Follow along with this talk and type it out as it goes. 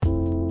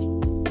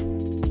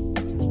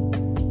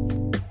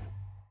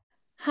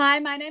Hi,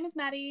 my name is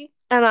Maddie,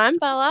 And I'm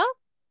Bella,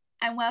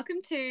 and welcome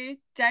to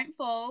Don't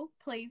Fall,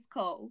 Please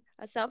Call.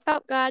 a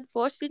self-help guide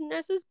for student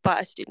nurses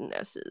by student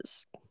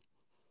nurses.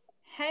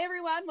 Hey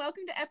everyone,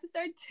 welcome to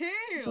episode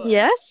 2.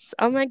 Yes.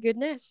 Oh my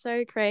goodness.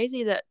 So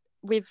crazy that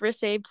we've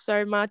received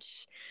so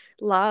much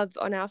love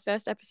on our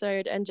first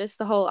episode and just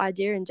the whole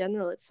idea in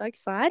general. It's so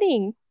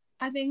exciting.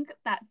 I think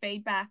that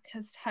feedback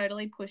has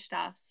totally pushed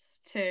us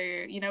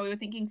to, we were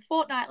thinking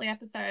fortnightly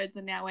episodes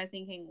and now we're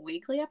thinking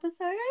weekly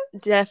episodes.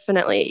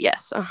 Definitely.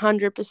 Yes.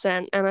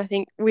 100%. And I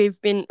think we've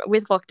been,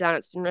 with lockdown,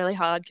 it's been really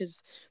hard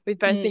because we've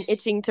both been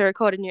itching to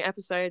record a new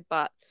episode,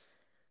 but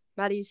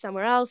Maddie's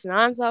somewhere else and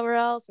I'm somewhere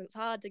else and it's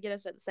hard to get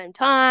us at the same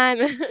time.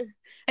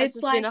 It's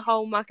just been a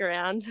whole muck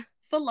around.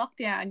 For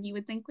lockdown, you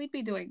would think we'd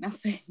be doing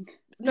nothing.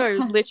 No,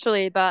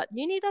 literally, but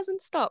uni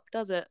doesn't stop,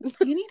 does it?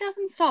 Uni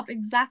doesn't stop,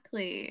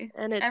 exactly.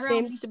 And it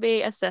seems to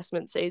be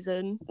assessment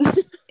season.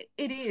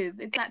 It is.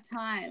 It's that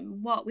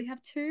time. What, we have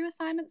 2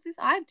 assignments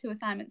I have 2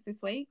 assignments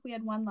this week. We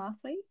had 1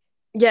 last week.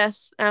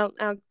 Yes, our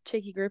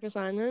cheeky group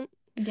assignment.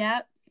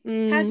 Yep.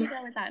 How'd you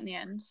go with that in the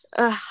end?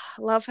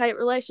 Love-hate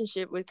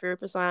relationship with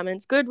group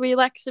assignments. Good, we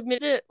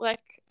submitted it a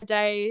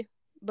day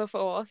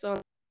before, so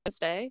on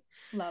Thursday.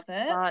 Love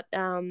it. But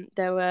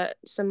there were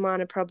some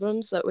minor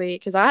problems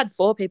because I had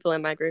 4 people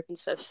in my group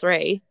instead of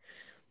 3.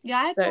 Yeah,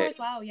 I had 4 as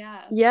well,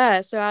 yeah.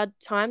 Yeah, so our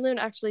time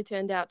limit actually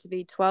turned out to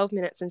be 12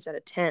 minutes instead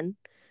of 10.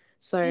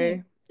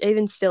 So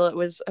even still, it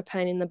was a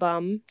pain in the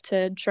bum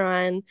to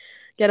try and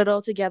get it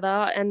all together.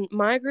 And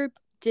my group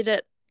did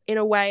it in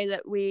a way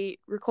that we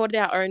recorded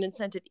our own and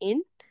sent it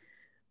in.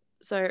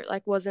 So,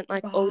 wasn't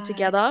all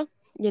together,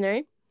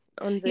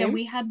 on Zoom. Yeah,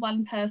 we had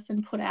one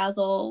person put ours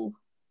all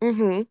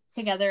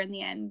together in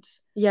the end.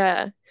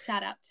 Yeah.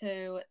 Shout out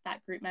to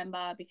that group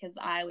member because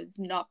I was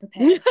not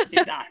prepared to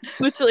do that.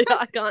 Literally,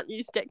 I can't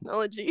use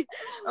technology.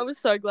 I was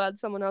so glad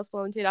someone else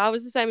volunteered. I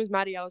was the same as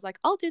Maddie. I was like,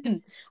 I'll do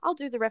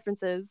the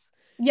references.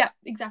 Yeah,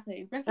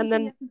 exactly.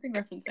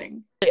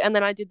 Referencing. And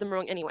then I did them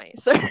wrong anyway.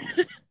 So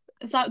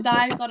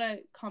I got a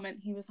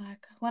comment. He was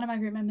like, one of my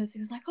group members, he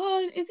was like,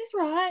 oh, is this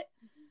right?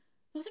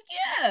 I was like,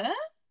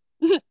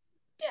 yeah.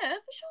 Yeah,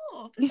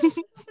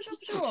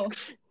 for sure.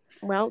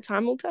 Well,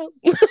 time will tell.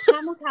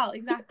 Time will tell,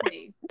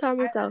 exactly. Time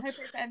will tell. I hope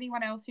for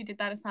anyone else who did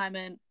that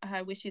assignment,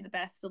 I wish you the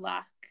best of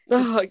luck.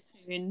 Literally.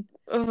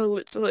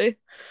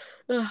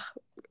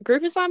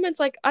 Group assignments,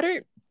 I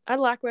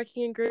like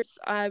working in groups.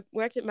 I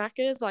worked at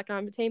Macca's,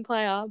 I'm a team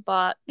player,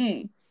 but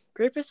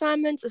group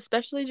assignments,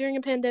 especially during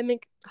a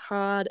pandemic,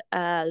 hard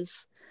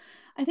as.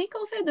 I think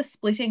also the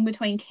splitting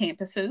between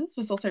campuses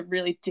was also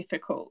really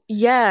difficult.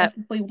 Yeah.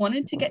 If we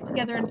wanted to get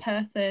together in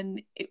person,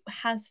 it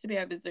has to be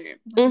over Zoom.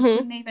 We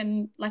couldn't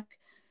even,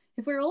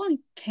 if we were all on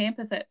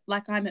campus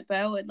I'm at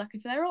Burwood,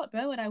 if they were all at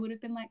Burwood, I would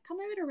have been come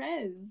over to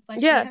Res.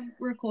 We have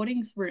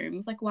recordings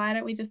rooms. Why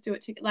don't we just do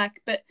it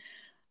but,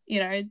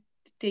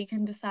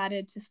 Deacon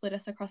decided to split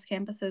us across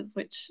campuses,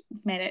 which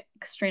made it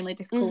extremely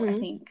difficult, I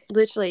think.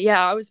 Literally,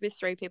 yeah. I was with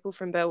 3 people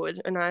from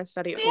Burwood and I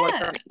study at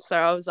Waterfront. So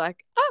I was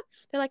like,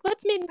 they're like,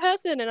 let's meet in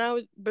person. And I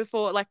was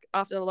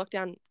after the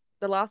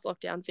last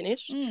lockdown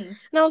finished. And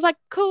I was like,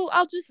 cool,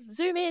 I'll just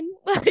Zoom in.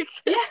 No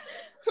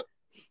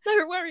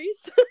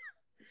worries.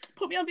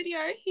 Put me on video.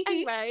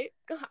 Anyway,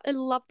 I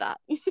love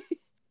that. I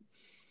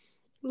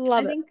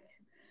think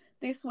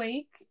this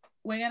week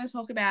we're going to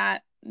talk about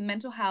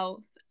mental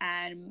health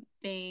and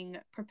being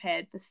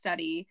prepared for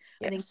study.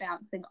 Yes. I think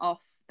bouncing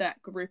off that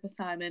group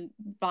assignment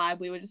vibe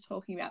we were just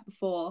talking about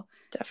before.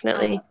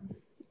 Definitely.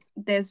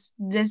 There's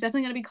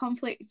definitely going to be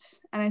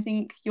conflict, and I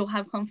think you'll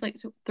have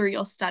conflict through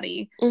your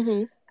study.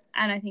 And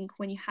I think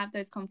when you have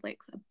those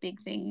conflicts, a big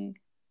thing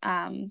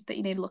that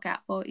you need to look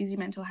out for is your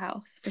mental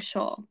health, for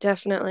sure.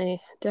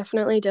 Definitely. That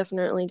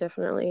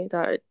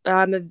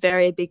I'm a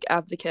very big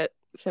advocate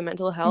for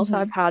mental health.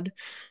 I've had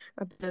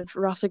a bit of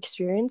rough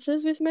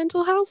experiences with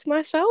mental health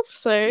myself,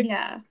 so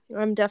yeah,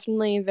 I'm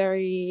definitely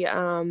very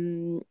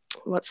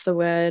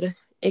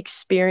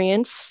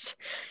experienced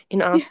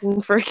in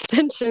asking for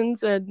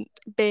extensions and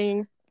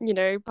being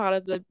part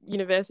of the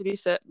university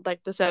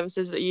the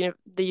services that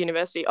the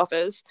university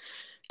offers.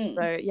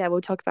 So yeah, we'll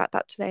talk about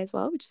that today as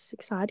well, which is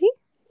exciting.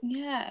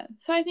 Yeah,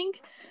 so I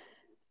think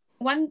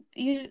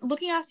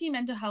looking after your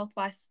mental health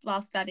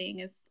while studying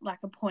is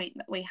a point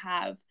that we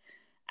have.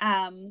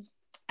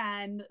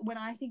 And when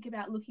I think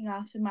about looking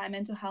after my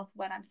mental health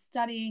when I'm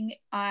studying,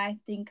 I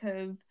think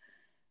of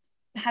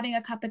having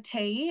a cup of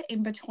tea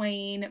in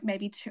between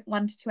maybe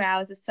 1 to 2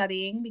 hours of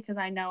studying, because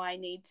I know I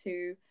need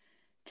to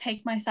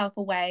take myself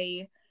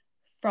away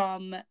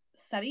from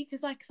study.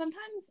 Because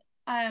sometimes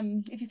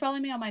if you follow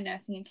me on my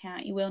nursing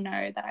account, you will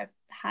know that I've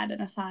had an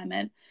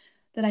assignment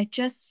that I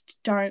just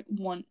don't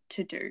want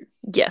to do.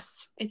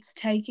 Yes. It's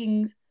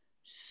taking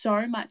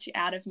so much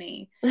out of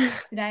me.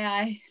 Today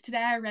I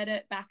read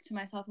it back to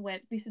myself and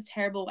went, this is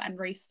terrible, and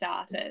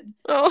restarted.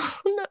 Oh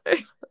no.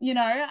 And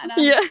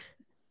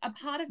a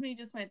part of me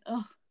just went,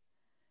 oh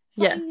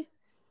yes.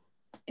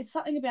 It's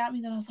something about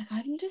me that I was like,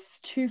 I'm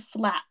just too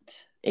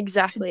flat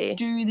exactly to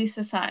do this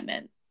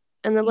assignment.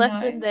 And the you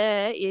lesson know?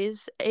 there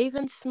is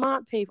even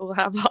smart people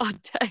have hard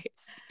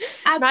days.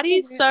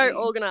 Maddie's so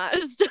Absolutely.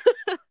 organized.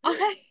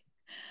 I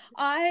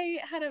I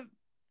had a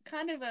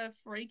kind of a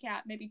freak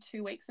out maybe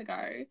 2 weeks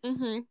ago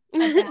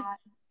Mm-hmm. about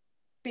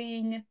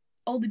being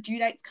all the due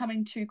dates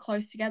coming too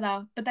close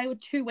together, but they were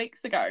 2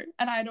 weeks ago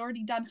and I had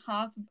already done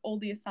half of all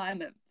the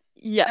assignments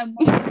Yeah. and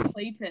one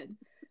completed.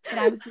 But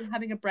I was still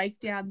having a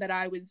breakdown that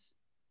I was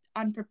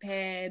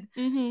unprepared.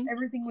 Mm-hmm.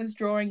 Everything was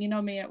drawing in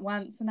on me at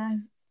once. And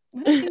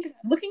when I think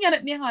looking at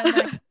it now, I'm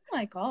like, oh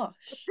my gosh,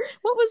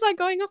 What was I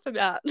going off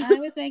about? I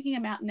was making a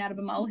mountain out of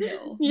a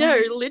molehill. Yeah,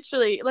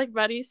 literally, like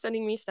Maddie's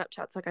sending me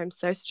Snapchats like I'm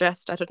so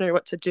stressed, I don't know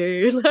what to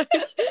do. Like,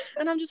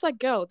 and I'm just like,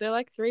 girl, they're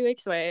like 3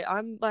 weeks away.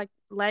 I'm like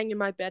laying in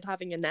my bed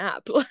having a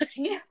nap.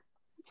 Yeah.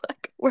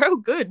 Like we're all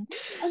good.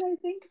 And I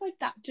think like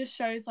that just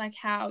shows like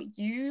how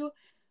you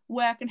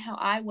work and how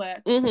I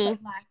work, Mm-hmm.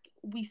 but like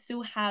we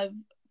still have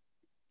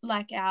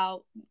like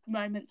our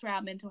moments where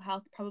our mental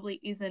health probably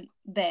isn't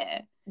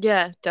there.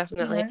 Yeah,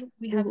 definitely.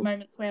 We have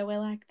moments where we're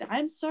like,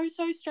 I'm so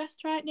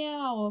stressed right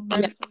now, or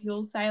moments where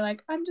you'll say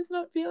like, I'm just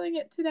not feeling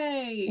it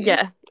today.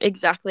 Yeah,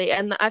 exactly.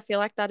 And I feel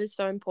like that is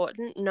so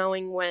important,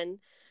 knowing when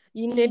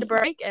you need a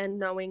break and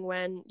knowing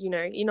when,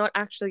 you're not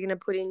actually going to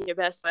put in your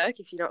best work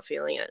if you're not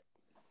feeling it.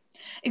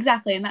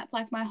 Exactly. And that's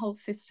like my whole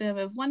system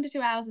of 1 to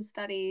 2 hours of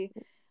study,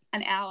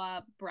 an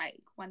hour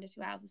break, 1 to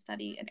 2 hours of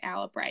study, an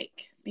hour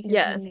break, because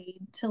you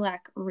need to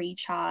like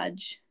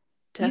recharge.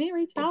 You need to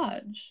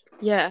recharge.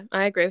 Yeah,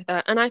 I agree with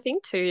that. And I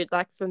think too,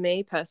 like for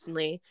me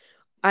personally,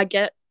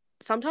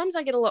 sometimes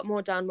I get a lot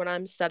more done when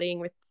I'm studying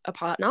with a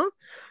partner.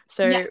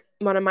 So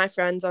one of my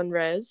friends on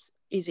res,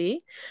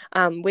 Izzy,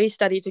 we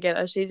study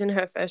together. She's in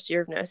her first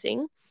year of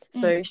nursing.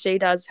 So she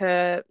does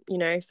her,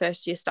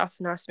 first year stuff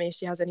and asks me if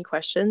she has any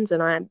questions,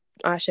 and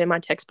I share my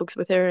textbooks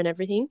with her and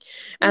everything.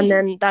 And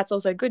then that's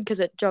also good because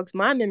it jogs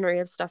my memory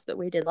of stuff that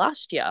we did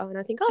last year. And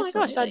I think, oh my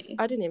gosh, I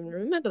didn't even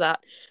remember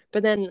that.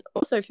 But then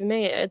also for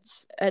me,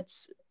 it's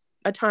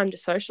a time to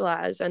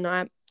socialize, and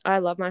I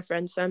love my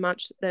friends so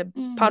much. They're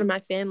part of my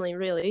family,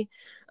 really.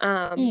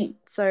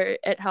 So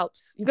it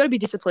helps. You've got to be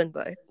disciplined,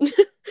 though.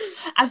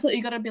 Absolutely.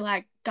 You got to be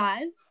like,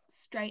 guys,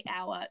 straight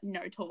hour,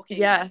 no talking.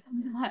 Yeah.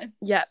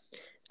 Yeah.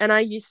 And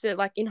I used to,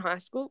 like in high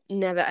school,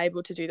 never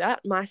able to do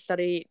that. My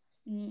study,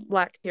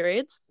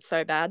 periods,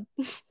 so bad.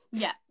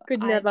 Yeah.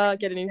 Could never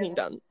get anything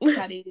done.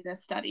 Studied a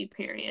study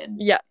period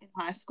in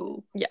high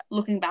school. Yeah.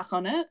 Looking back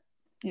on it,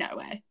 no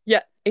way.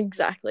 Yeah,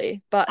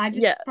 exactly. But I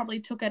just probably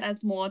took it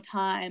as more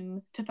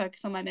time to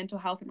focus on my mental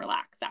health and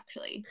relax,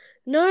 actually.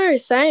 No,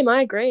 same.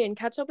 I agree. And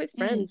catch up with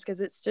friends, because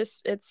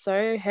it's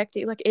so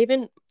hectic. Like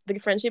even the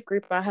friendship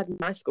group I had in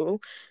high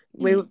school,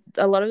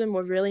 a lot of them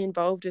were really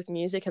involved with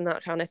music and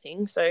that kind of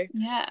thing. So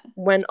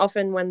when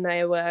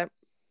they were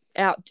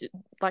out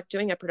like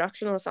doing a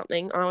production or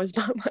something, I was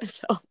by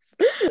myself.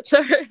 So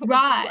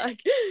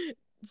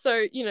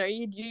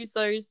you'd use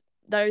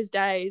those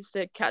days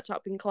to catch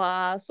up in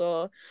class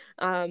or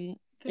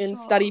in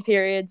study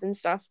periods and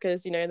stuff,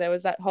 because there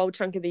was that whole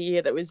chunk of the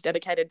year that was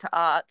dedicated to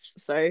arts,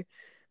 so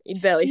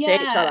you'd barely see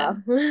each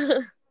other.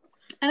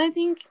 And I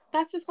think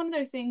that's just one of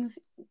those things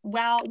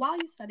while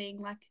you're studying,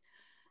 like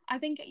I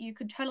think you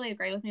could totally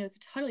agree with me, we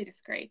could totally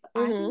disagree,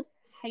 but I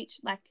think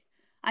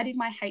I did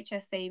my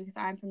HSC because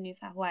I'm from New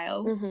South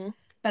Wales,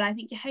 but I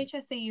think your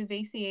HSC, your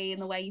VCE,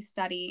 and the way you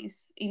study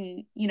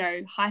in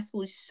high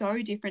school is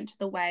so different to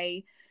the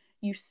way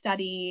you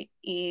study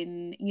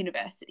in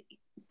university.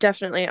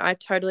 Definitely, I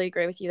totally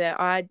agree with you there.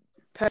 I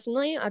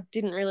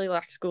didn't really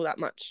like school that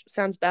much.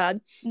 Sounds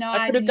bad. No,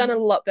 I could have done a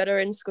lot better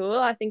in school.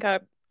 I think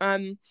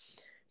I'm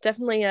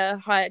definitely a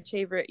high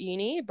achiever at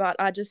uni, but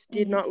I just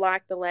did not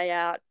like the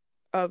layout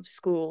of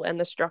school and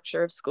the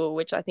structure of school,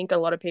 which I think a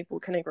lot of people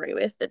can agree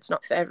with. It's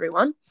not for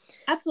everyone.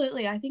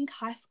 Absolutely. I think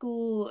high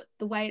school,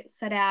 the way it's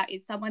set out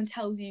is someone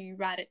tells you, you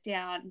write it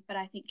down, but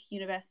I think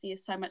university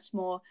is so much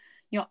more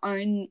your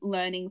own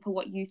learning for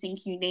what you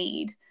think you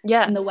need.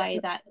 Yeah. In the way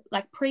that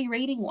like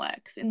pre-reading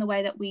works, in the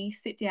way that we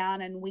sit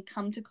down and we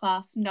come to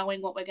class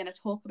knowing what we're going to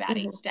talk about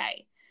each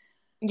day.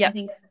 Yeah. I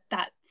think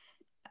that's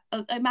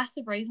a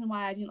massive reason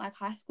why I didn't like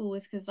high school,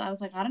 is because I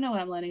was like, I don't know what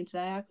I'm learning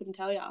today. I couldn't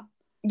tell you.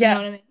 Yeah. You know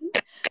what I mean?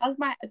 That was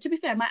to be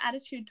fair, my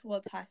attitude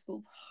towards high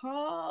school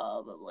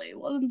probably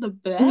wasn't the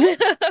best.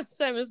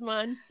 Same as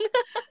mine.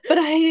 But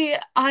I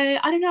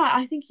don't know.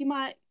 I think you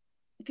might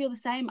feel the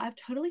same. I've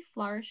totally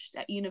flourished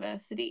at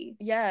university.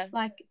 Yeah.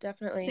 Like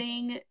definitely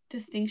seeing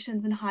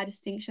distinctions and high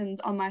distinctions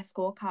on my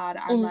scorecard,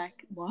 I'm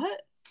like,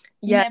 what?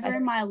 Yeah. Never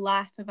in my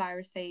life have I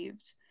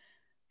received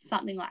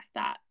something like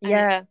that.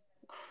 And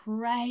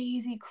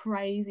crazy.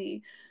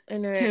 I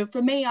know.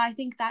 For me, I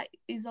think that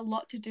is a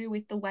lot to do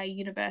with the way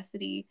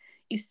university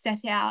is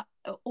set out,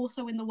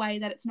 also in the way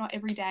that it's not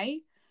every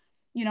day.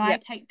 I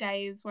take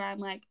days where I'm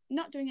like,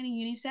 not doing any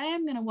uni today,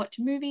 I'm going to watch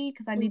a movie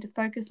because I need to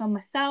focus on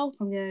myself.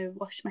 I'm going to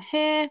wash my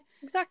hair.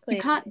 Exactly.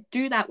 You can't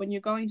do that when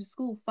you're going to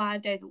school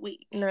 5 days a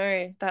week.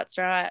 No, that's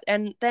right.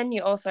 And then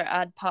you also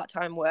add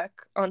part-time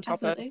work on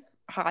top of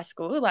high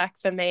school. Like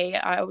for me,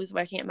 I was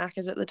working at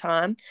Macca's at the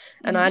time,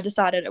 and I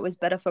decided it was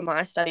better for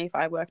my study if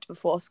I worked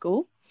before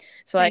school.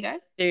 So There I you go.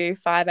 do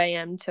 5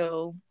 a.m.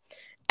 till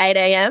 8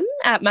 a.m.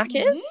 at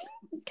Macca's,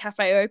 Mm-hmm.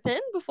 cafe open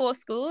before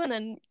school, and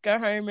then go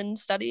home and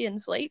study and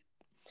sleep.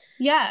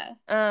 Yeah.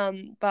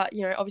 But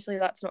you know, obviously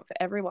that's not for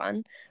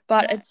everyone.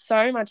 But No. it's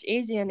so much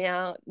easier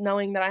now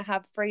knowing that I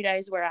have 3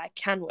 days where I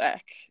can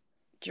work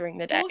during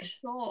the day. For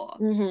sure.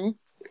 Mm-hmm.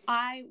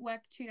 I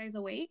work 2 days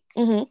a week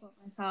to Mm-hmm. support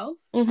myself,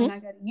 Mm-hmm. and I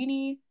go to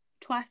uni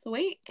twice a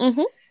week.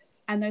 Mm-hmm.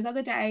 And those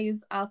other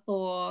days are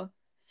for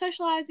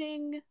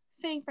socializing,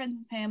 seeing friends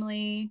and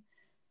family,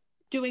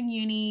 doing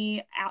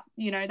uni out,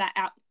 you know, that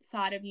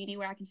outside of uni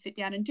where I can sit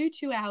down and do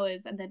 2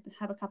 hours and then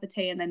have a cup of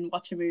tea and then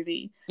watch a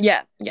movie.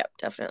 Yeah,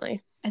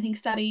 definitely. I think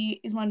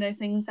study is one of those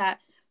things that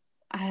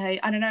I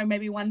don't know,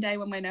 maybe one day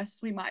when we're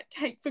nurses we might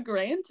take for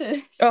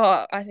granted.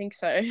 Oh, I think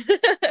so.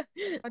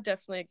 I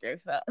definitely agree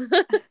with that.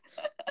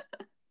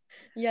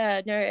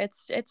 Yeah, no,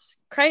 it's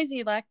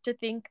crazy, like, to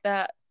think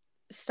that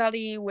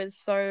study was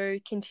so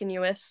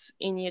continuous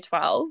in year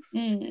 12,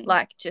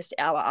 like just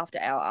hour after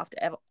hour after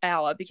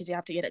hour, because you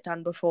have to get it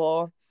done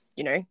before,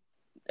 you know,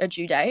 a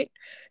due date.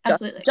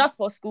 Absolutely. Just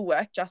for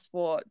schoolwork, just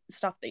for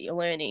stuff that you're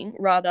learning.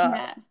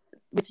 Rather,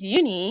 with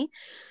uni,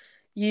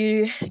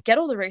 you get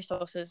all the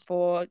resources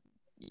for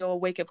your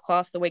week of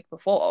class the week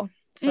before.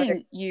 So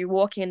you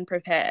walk in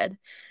prepared.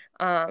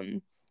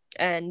 And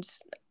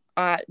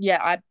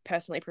I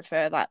personally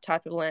prefer that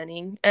type of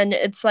learning. And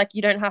it's like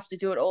you don't have to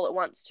do it all at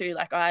once too.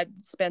 Like I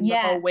spend the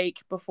whole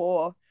week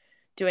before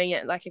doing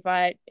it. Like if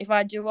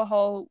I do a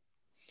whole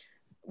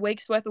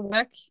week's worth of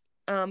work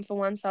for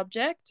one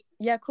subject,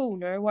 yeah, cool,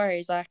 no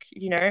worries. Like,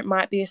 you know, it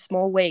might be a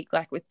small week,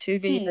 like with 2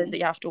 videos that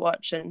you have to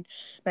watch and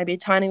maybe a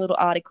tiny little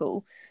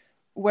article.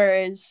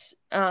 Whereas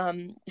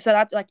so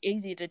that's like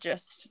easy to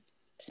just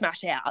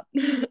smash out.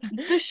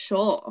 For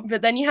sure.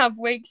 But then you have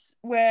weeks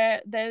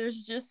where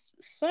there's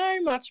just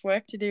so much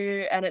work to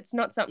do, and it's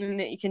not something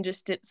that you can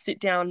just sit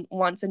down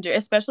once and do.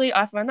 Especially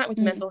I find that with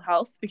mental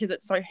health, because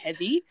it's so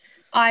heavy.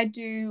 I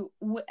do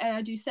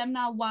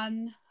seminar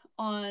 1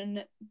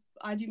 on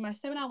I do my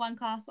seminar 1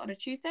 class on a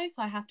Tuesday,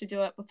 so I have to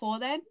do it before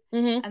then.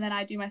 And then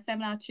I do my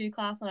seminar 2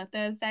 class on a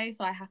Thursday,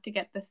 so I have to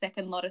get the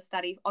second lot of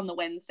study on the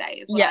Wednesday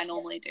is what I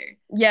normally do.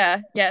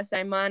 Yeah,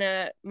 so mine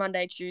are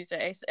Monday,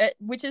 Tuesdays,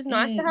 which is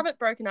nice to have it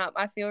broken up.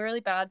 I feel really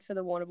bad for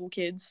the Warrnambool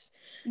kids.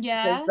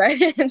 Yeah.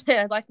 Because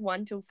they're like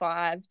 1 till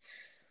 5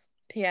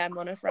 p.m.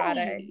 on a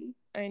Friday.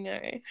 I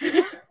know.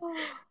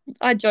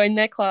 I joined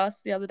their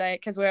class the other day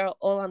because we're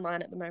all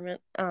online at the moment.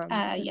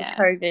 Because of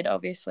COVID,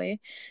 obviously.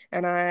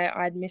 And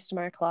I'd missed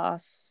my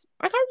class.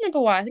 I can't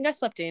remember why. I think I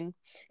slept in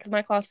because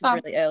my class is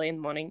really early in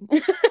the morning.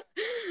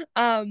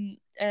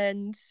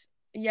 And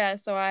yeah,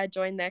 so I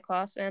joined their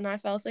class and I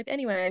fell asleep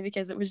anyway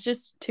because it was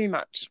just too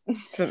much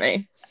for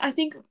me. I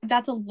think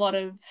that's a lot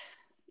of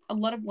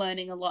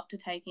learning, a lot to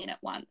take in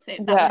at once. That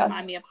would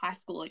remind me of high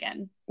school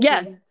again.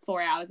 Yeah.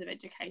 4 hours of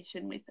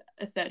education with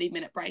a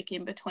 30-minute break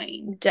in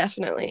between.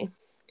 Definitely.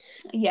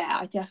 Yeah,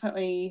 I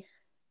definitely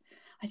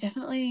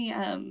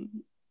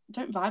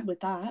don't vibe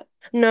with that.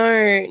 No.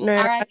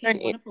 R.I.P.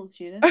 Warrnambool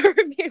students.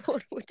 R.I.P.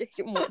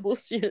 Warrnambool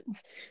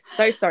students.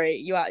 So sorry,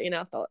 you are in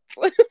our thoughts.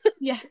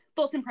 Yeah,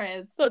 thoughts and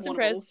prayers. Thoughts and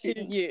prayers to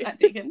you at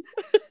Deakin.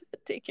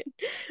 Deakin.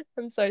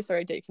 I'm so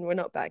sorry, Deakin. We're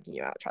not bagging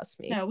you out,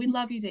 trust me. No, we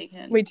love you,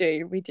 Deakin. We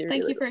do. Thank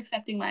really you for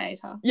accepting my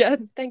ATAR. Yeah,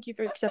 thank you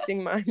for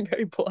accepting my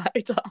very poor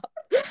ATAR.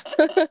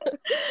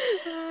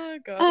 Oh,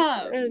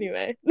 God.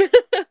 Anyway.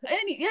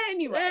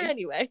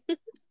 Anyway.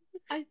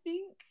 I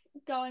think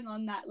going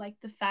on that, like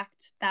the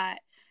fact that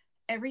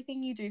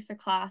everything you do for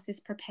class is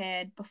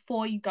prepared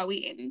before you go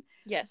in.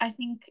 Yes. I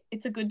think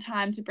it's a good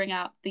time to bring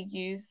out the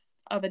use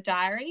of a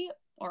diary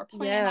or a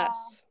planner.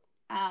 Yes.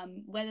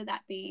 Whether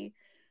that be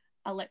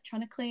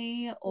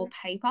electronically or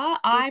paper.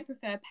 I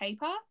prefer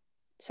paper.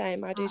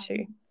 Same, I do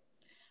too.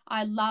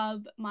 I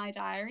love my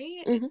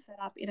diary. It's set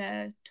up in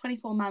a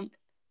 24-month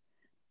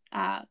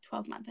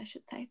 12-month, I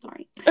should say,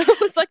 sorry. It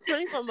was like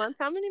 24 months.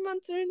 How many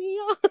months are in a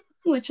year?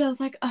 Which I was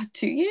like, a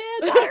 2-year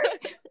diary.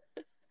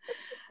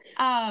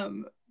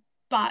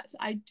 But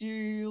I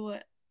do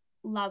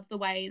love the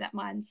way that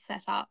mine's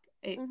set up.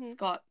 It's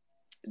got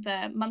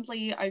the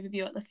monthly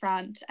overview at the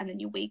front and then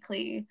your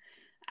weekly.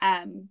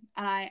 And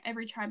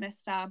every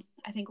trimester,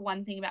 I think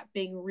one thing about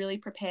being really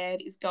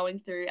prepared is going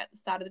through at the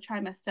start of the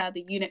trimester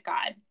the unit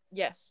guide.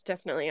 Yes,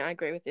 definitely. I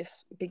agree with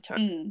this big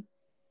time.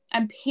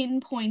 And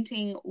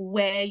pinpointing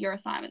where your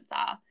assignments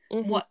are,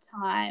 what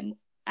time,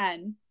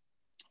 and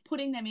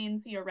putting them in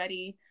so you're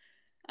ready.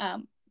 I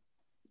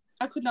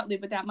could not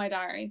live without my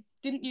diary.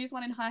 Didn't use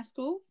one in high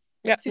school.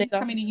 Since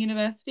coming to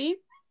university.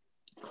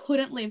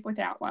 Couldn't live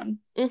without one.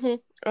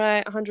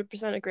 I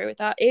 100% agree with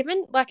that.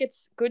 Even like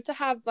it's good to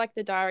have like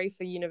the diary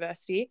for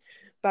university,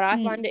 but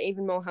I find it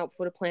even more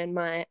helpful to plan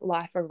my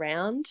life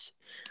around.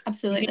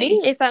 Absolutely.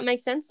 Uni, if that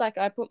makes sense. Like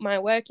I put my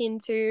work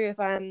into, if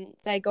I'm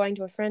say going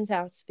to a friend's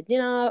house for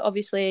dinner,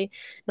 obviously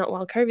not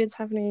while COVID's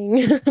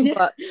happening,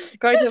 but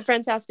going to a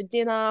friend's house for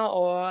dinner,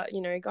 or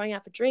you know, going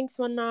out for drinks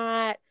one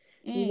night,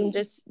 You can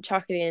just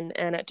chuck it in,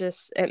 and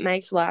it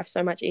makes life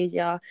so much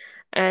easier.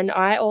 And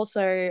I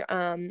also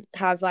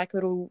have like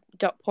little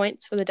dot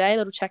points for the day,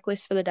 little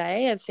checklists for the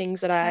day of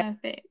things that I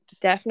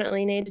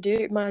definitely need to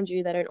do. Mind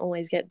you, they don't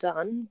always get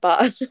done,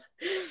 but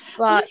at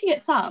least you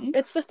get some.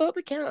 It's the thought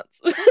that counts.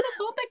 It's the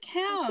thought that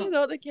counts. It's the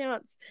thought that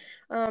counts.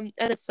 And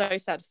it's so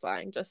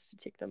satisfying just to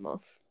tick them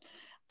off.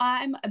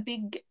 I'm a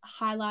big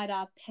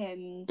highlighter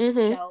pens,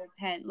 gel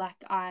pen.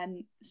 Like,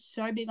 I'm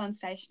so big on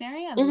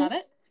stationery. I love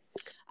it.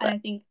 And I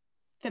think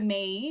for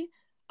me,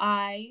 if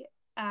I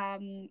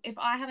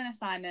have an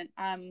assignment,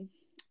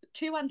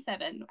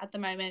 217 at the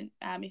moment,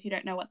 if you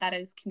don't know what that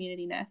is,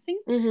 community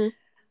nursing,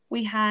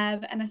 we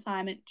have an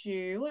assignment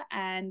due,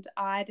 and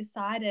I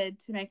decided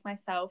to make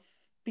myself,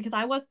 because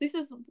this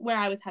is where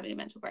I was having a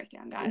mental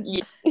breakdown, guys.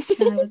 Yes. And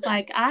I was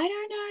like, I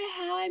don't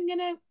know how I'm going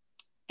to,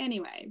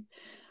 anyway,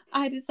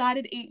 I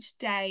decided each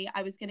day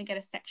I was going to get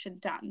a section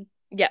done.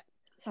 Yeah.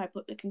 So I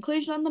put the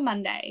conclusion on the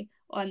Monday,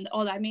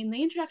 the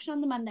introduction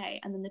on the Monday,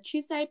 and then the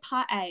Tuesday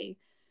part A.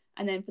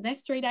 And then for the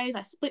next 3 days,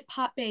 I split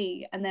part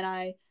B, and then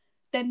I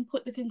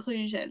put the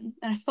conclusion,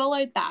 and I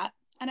followed that,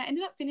 and I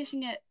ended up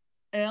finishing it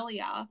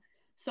earlier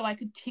so I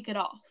could tick it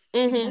off.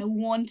 Because I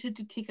wanted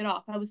to tick it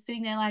off. I was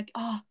sitting there like,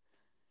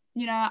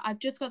 I've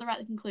just got to write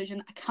the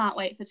conclusion. I can't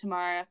wait for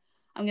tomorrow.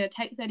 I'm going to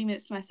take 30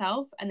 minutes to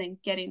myself and then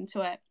get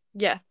into it.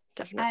 Yeah,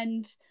 definitely.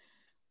 And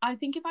I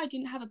think if I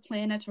didn't have a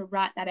planner to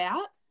write that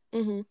out,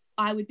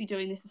 I would be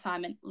doing this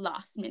assignment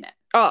last minute.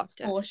 Oh,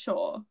 definitely.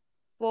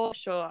 For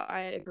sure.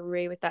 I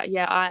agree with that.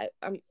 Yeah,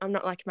 I'm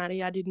not like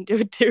Maddie. I didn't do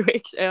it 2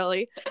 weeks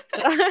early.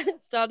 I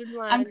started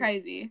mine. I'm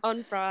crazy.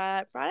 On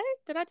Friday.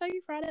 Did I tell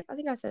you Friday? I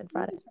think I said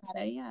Friday. It's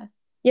Friday, yeah.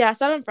 Yeah, I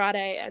started on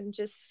Friday and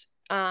just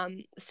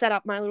set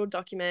up my little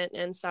document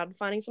and started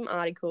finding some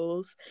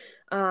articles.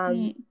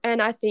 And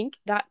I think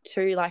that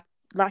too,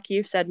 like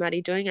you've said,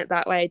 Maddie, doing it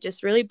that way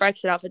just really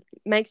breaks it up. It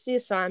makes the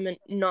assignment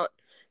not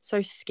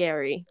so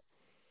scary.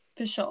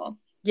 For sure.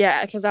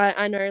 Yeah, because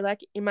I know, like,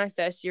 in my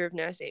first year of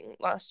nursing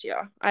last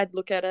year, I'd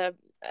look at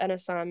an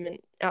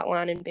assignment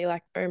outline and be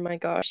like, oh my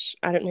gosh,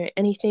 I don't know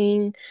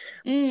anything.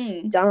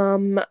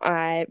 Dumb.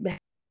 I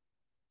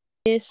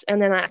this,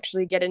 and then I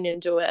actually get in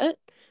and do it.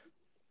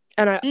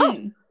 And I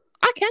can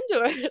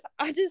do it.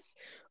 I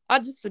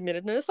just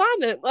submitted an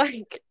assignment.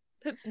 Like,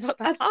 it's not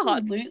that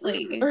hard.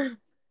 Absolutely.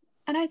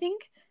 And I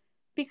think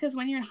because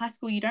when you're in high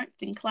school, you don't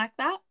think like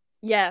that.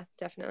 Yeah,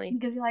 definitely.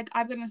 Because you're like,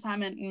 I've got an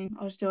assignment and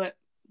I'll just do it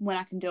when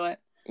I can do it.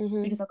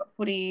 Because I've got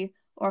footy,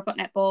 or I've got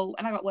netball,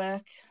 and I got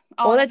work.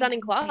 Or they're done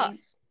in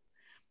class.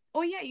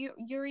 Oh yeah,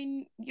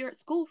 you're at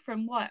school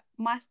from what?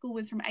 My school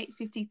was from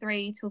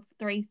 8:53 till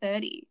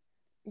 3:30.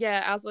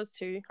 Yeah, ours was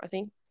too, I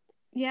think.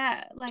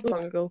 Yeah, like, too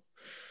long ago.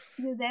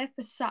 You're there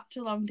for such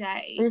a long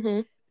day.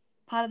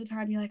 Part of the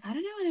time you're like, I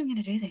don't know when I'm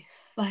going to do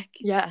this. Like,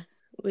 yeah,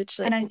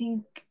 literally. And I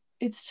think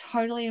it's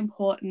totally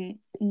important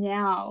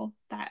now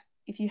that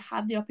if you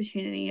have the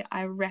opportunity,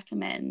 I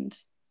recommend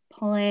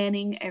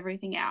planning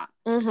everything out.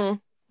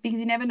 Because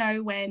you never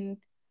know when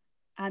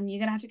you're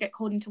going to have to get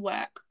called into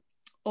work,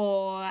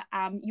 or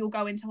you'll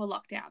go into a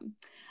lockdown.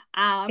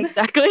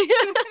 Exactly.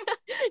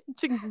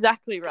 It's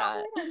exactly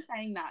right. I'm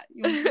saying that.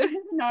 You'll never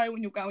know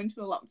when you'll go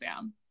into a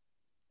lockdown.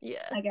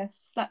 Yeah. I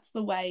guess that's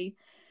the way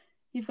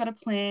you've got to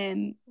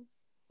plan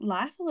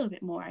life a little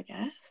bit more, I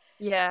guess.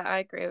 Yeah, I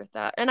agree with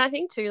that. And I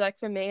think too, like,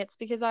 for me, it's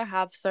because I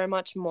have so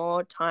much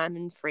more time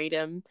and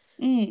freedom.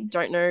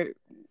 Don't know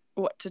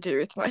what to do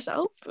with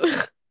myself.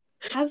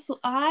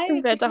 Absolutely.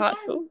 Compared to high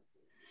school.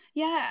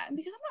 Yeah,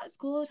 because I'm not at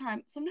school all the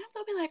time. Sometimes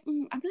I'll be like,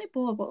 I'm really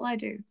bored. What will I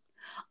do?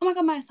 Oh my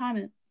God, my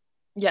assignment.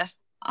 Yeah.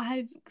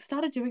 I've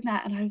started doing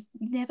that, and I've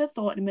never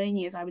thought in a million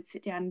years I would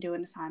sit down and do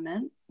an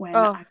assignment when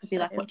I could be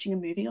like watching a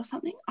movie or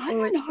something. I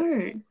don't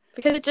know.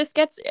 Because it just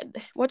gets,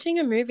 watching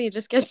a movie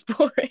just gets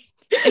boring.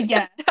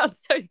 Yeah.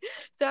 It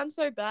sounds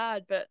so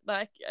bad, but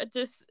like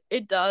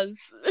it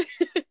does.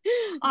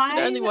 You can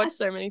only watch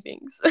so many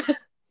things.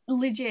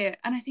 Legit.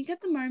 And I think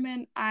at the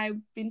moment I've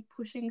been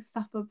pushing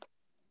stuff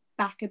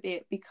back a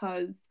bit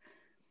because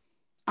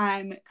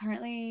I'm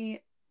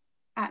currently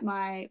at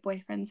my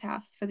boyfriend's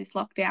house for this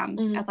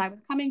lockdown as I was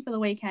coming for the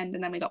weekend,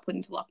 and then we got put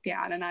into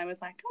lockdown, and I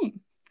was like,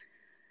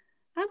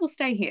 I will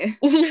stay here.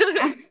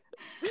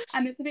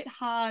 And it's a bit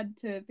hard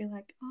to be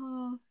like,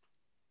 oh,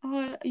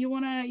 you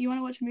wanna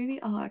watch a movie?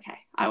 Oh, okay,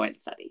 I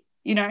won't study,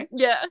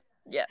 Yeah.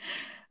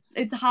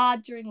 It's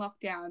hard during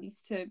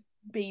lockdowns to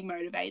be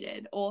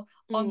motivated, or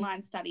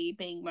online study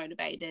being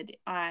motivated.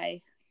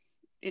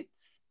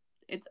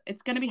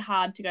 It's going to be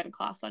hard to go to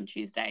class on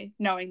Tuesday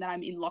knowing that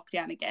I'm in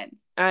lockdown again.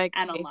 And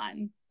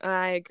online.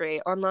 I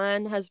agree.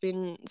 Online has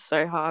been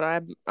so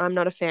hard. I'm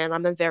not a fan.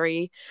 I'm a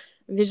very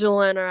visual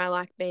learner. I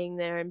like being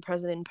there and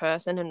present in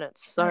person, and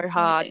it's so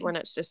hard when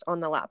it's just on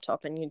the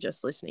laptop and you're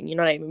just listening. You're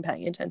not even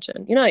paying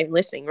attention. You're not even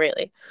listening,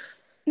 really.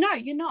 No,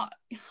 you're not.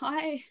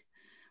 I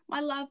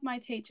love my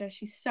teacher.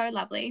 She's so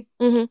lovely.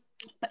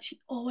 But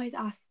she always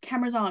asks,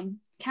 cameras on.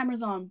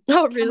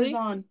 Oh, really? Cameras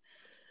on.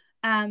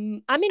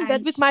 I'm in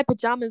bed with my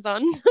pajamas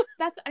on.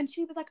 and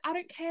she was like, I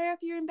don't care if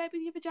you're in bed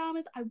with your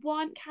pajamas. I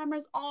want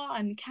cameras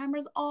on.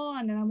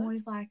 And I'm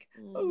always like,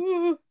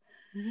 ooh,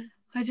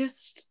 I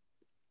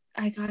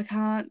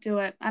can't do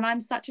it. And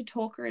I'm such a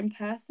talker in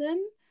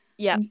person.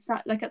 Yeah.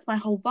 It's my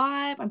whole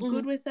vibe. I'm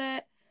good with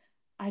it.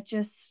 I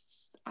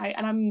just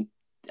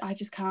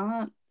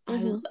can't.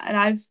 And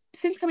I've,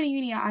 since coming to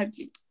uni, I'm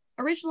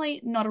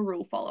originally not a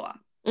rule follower.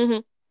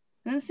 And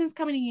then since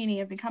coming to uni,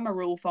 I've become a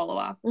rule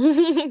follower.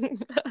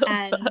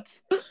 And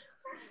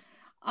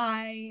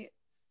I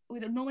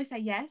would normally say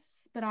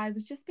yes, but I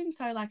was just being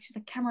so like, she's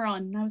like, camera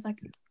on. And I was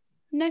like,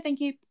 no, thank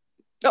you.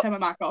 Turn my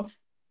mic off.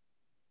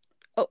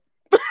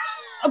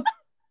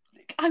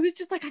 I was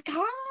just like, I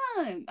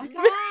can't.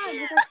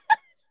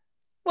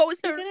 What was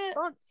her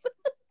response?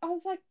 I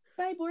was like,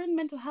 babe, we're in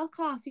mental health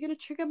class. You're going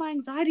to trigger my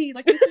anxiety.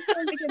 Like, this is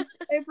going against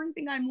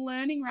everything I'm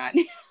learning right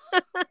now.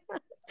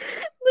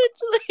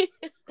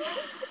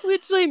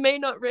 literally me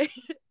not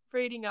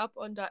reading up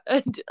on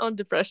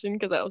depression,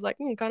 because I was like,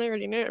 kind of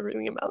already know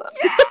everything about that.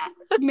 Yeah.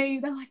 Me,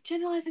 they're like,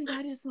 generalized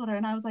anxiety disorder.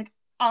 And I was like,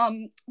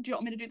 do you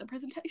want me to do the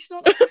presentation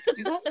on it? I can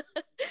do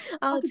that.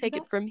 I'll take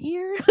it from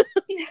here.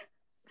 Yeah.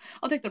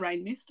 I'll take the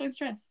rain, miss. Don't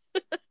stress.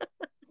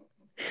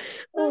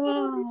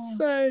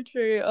 So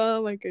true.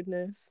 Oh my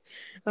goodness.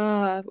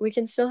 We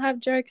can still have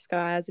jokes,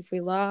 guys. If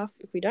we laugh,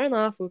 if we don't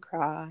laugh, we'll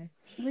cry.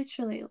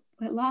 Literally,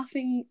 we're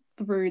laughing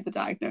through the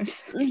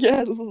diagnosis.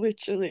 Yeah,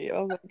 literally.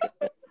 Oh my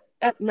goodness.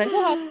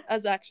 Mental health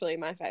is actually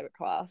my favorite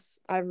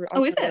class. I'm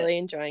really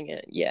enjoying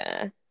it.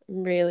 Yeah,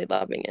 I'm really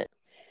loving it.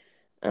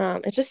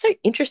 It's just so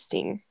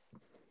interesting.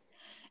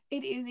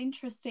 It is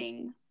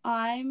interesting.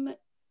 I'm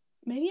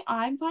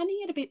finding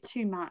it a bit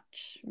too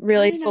much.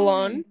 Really full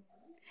on?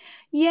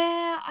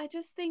 Yeah, I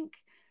just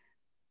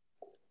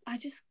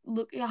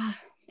look. I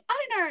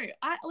don't know.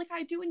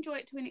 I do enjoy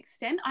it to an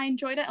extent. I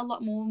enjoyed it a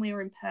lot more when we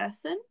were in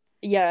person.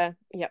 Yeah.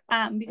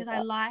 Because I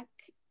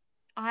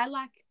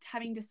like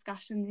having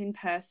discussions in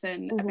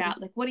person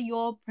about like, what are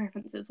your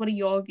preferences? What are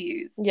your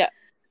views? Yeah.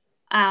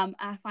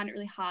 I find it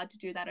really hard to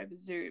do that over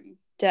Zoom.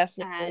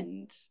 Definitely.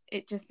 And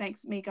it just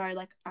makes me go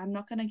like, I'm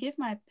not going to give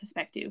my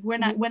perspective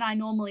when I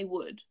normally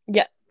would.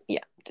 Yeah,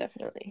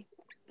 definitely.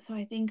 So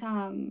I think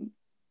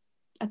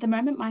at the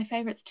moment my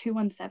favorite's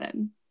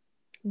 217.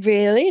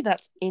 Really?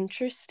 That's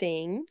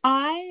interesting.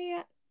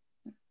 I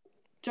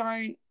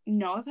don't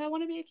know if I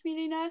want to be a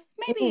community nurse.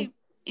 Maybe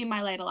in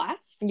my later life.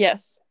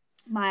 Yes.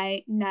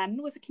 My nan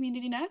was a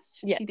community nurse.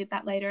 Yeah. She did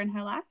that later in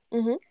her life.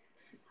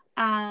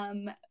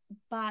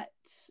 But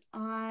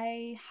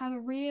I have a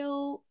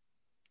real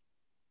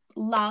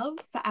love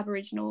for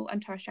Aboriginal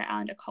and Torres Strait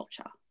Islander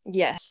culture.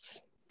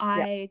 Yes.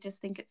 I just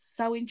think it's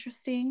so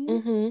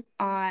interesting.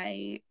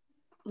 I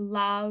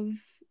love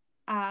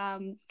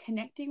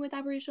connecting with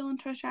Aboriginal and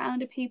Torres Strait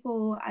Islander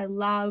people. I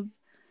love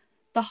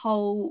the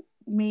whole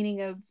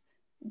meaning of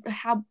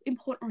how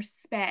important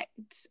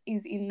respect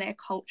is in their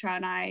culture,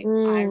 and I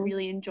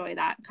really enjoy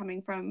that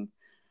coming from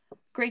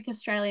Greek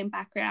Australian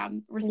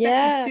background.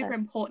 Respect is super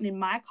important in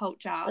my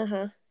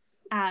culture.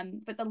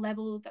 But the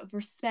level of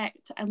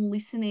respect and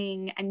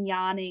listening and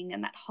yarning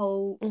and that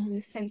whole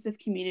sense of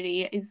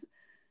community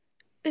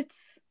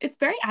it's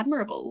very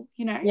admirable,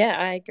 you know? Yeah,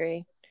 I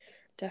agree.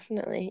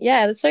 Definitely.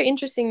 Yeah, it's so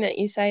interesting that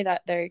you say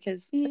that though,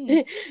 because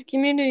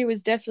community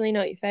was definitely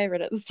not your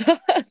favourite at the start.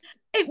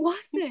 It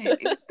wasn't. It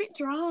was a bit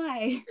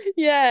dry.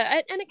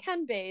 Yeah, and it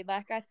can be.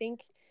 Like, I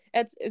think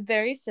it's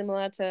very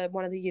similar to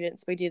one of the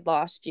units we did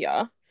last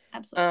year.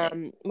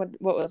 Absolutely.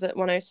 What was it?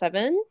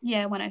 107?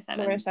 Yeah, 107.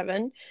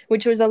 107,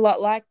 which was a lot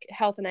like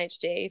Health and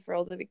HD for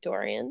all the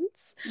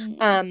Victorians.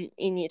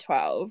 In year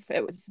 12,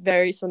 it was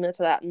very similar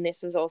to that, and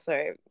this is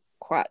also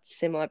quite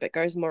similar, but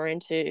goes more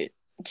into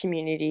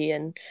community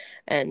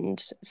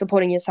and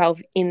supporting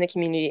yourself in the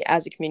community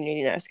as a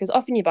community nurse, because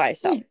often you're by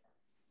yourself.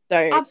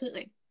 So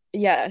absolutely.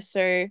 Yeah,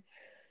 so I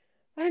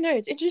don't know,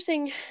 it's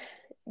interesting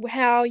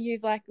how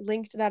you've like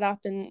linked that up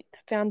and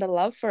found a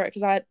love for it,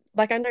 because I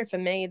know for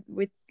me,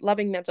 with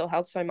loving mental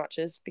health so much,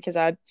 is because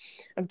I've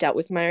dealt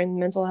with my own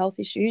mental health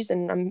issues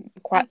and I'm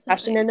quite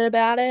passionate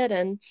about it.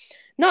 And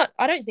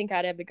I don't think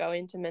I'd ever go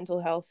into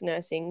mental health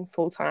nursing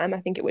full time. I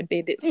think it would be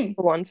a bit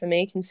full on for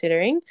me,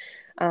 considering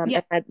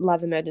and I'd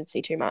love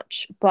emergency too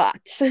much,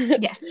 but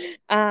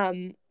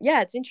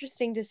it's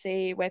interesting to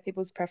see where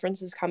people's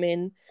preferences come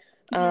in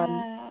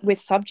with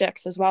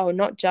subjects as well,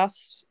 not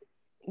just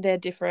their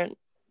different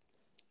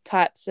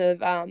types of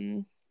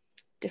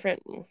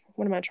different,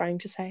 what am I trying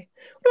to say?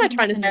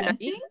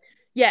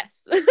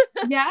 Yes.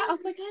 Yeah, I was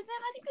like, I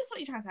think that's what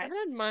you're trying to say. I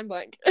had mind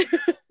blank.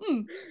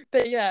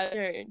 But yeah,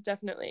 no,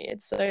 definitely,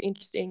 it's so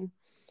interesting,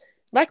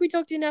 like we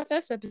talked in our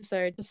first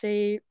episode, to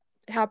see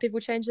how people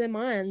change their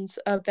minds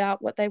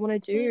about what they want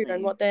to do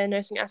and what their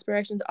nursing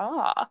aspirations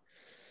are.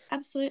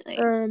 Absolutely.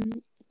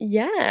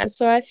 Yeah,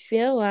 so I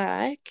feel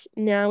like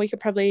now we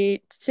could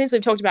probably, since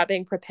we've talked about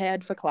being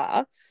prepared for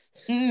class,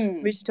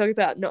 we should talk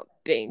about not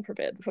being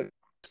prepared for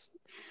class.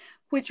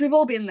 Which we've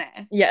all been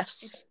there.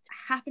 Yes. It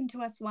happened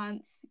to us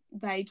once.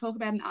 They talk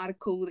about an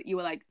article that you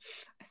were like,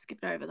 I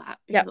skipped over that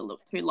because it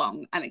looked too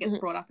long, and it gets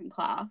brought up in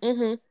class.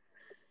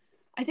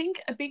 I I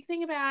think a big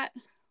thing about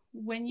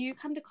when you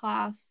come to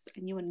class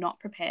and you are not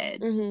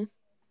prepared,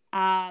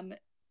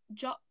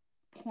 jot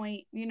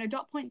point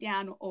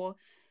down or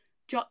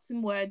jot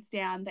some words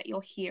down that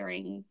you're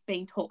hearing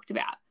being talked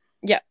about.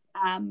 Yeah.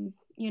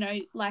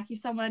 Like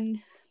if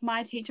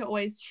my teacher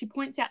she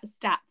points out the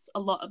stats a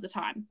lot of the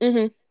time.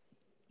 1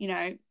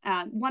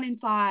 in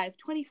 5,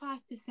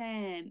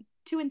 25%,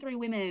 2 in 3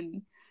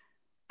 women.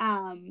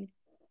 And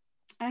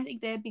I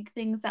think they're big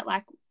things that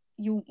like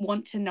you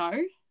want to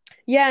know.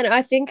 Yeah, and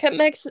I think it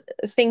makes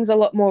things a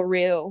lot more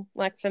real.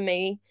 Like for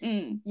me,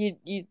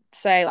 you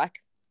say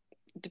like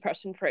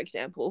depression, for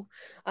example.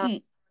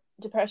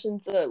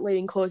 Depression's the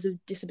leading cause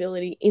of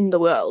disability in the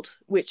world,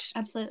 which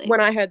absolutely,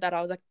 when I heard that,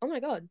 I was like, oh my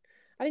God,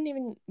 I didn't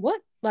even,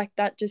 what? Like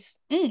that just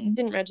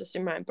didn't register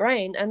in my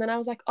brain. And then I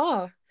was like,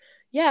 oh,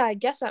 yeah, I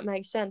guess that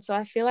makes sense. So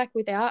I feel like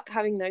without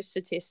having those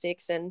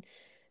statistics and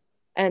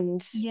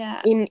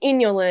in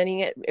your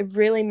learning, it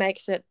really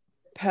makes it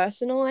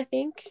personal, I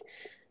think.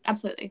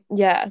 Absolutely.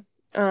 Yeah.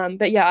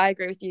 But yeah, I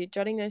agree with you.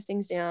 Jotting those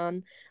things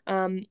down.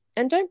 And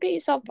don't beat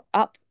yourself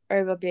up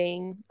over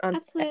being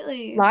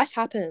absolutely. Life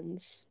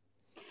happens.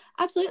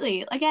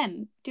 Absolutely.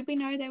 Again, did we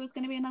know there was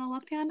going to be another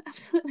lockdown?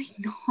 Absolutely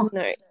not.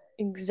 No,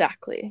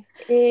 exactly.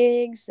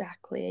 And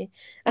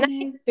I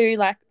think too,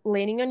 like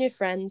leaning on your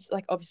friends,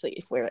 like obviously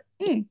if we're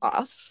in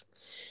class,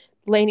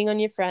 leaning on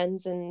your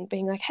friends and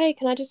being like, hey,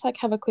 can I just like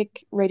have a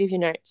quick read of your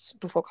notes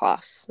before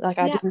class? Like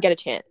I didn't get a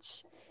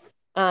chance.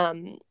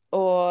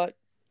 Or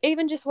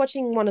even just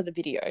watching one of the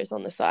videos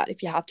on the site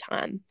if you have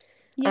time.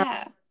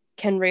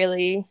 Can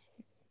really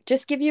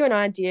just give you an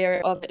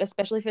idea of it,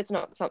 especially if it's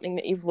not something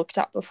that you've looked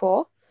up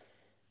before.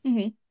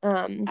 I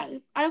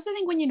also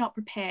think when you're not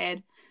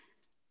prepared,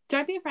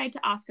 don't be afraid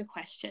to ask a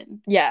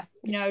question. Yeah.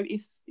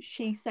 If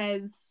she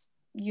says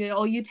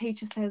your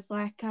teacher says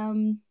like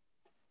I'm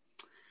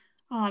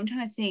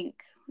trying to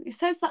think. It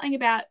says something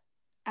about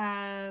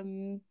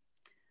when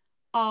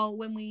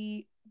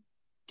we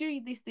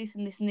do this, this,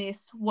 and this, and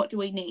this, what do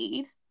we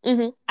need?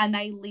 And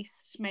they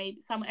list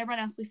everyone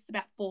else lists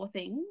about 4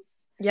 things.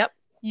 Yep.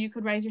 You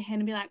could raise your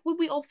hand and be like, well,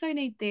 we also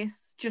need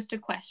this, just a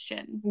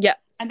question. Yep.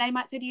 And they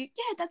might say to you,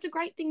 yeah, that's a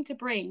great thing to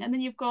bring. And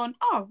then you've gone,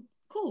 oh,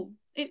 cool.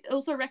 It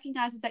also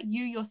recognizes that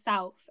you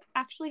yourself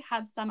actually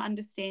have some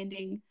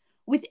understanding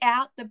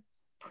without the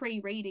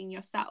pre-reading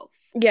yourself.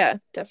 Yeah,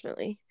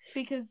 definitely.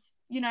 Because,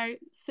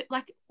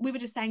 like we were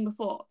just saying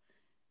before,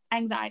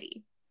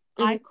 anxiety.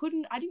 I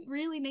didn't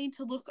really need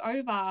to look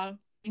over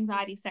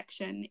anxiety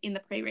section in the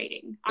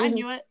pre-reading. I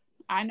knew it.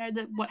 I know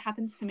that what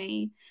happens to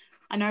me.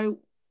 I know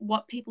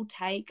what people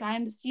take. I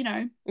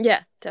understand,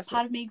 yeah, definitely.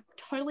 Part of me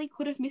totally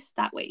could have missed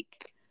that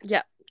week.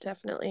 Yeah,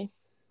 definitely.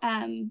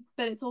 But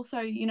it's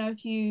also,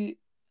 there's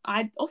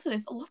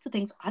lots of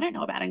things I don't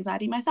know about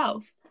anxiety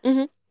myself.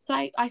 So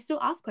I still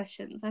ask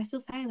questions. I still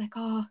say like,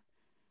 oh,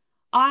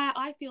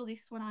 I feel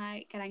this when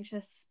I get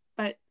anxious,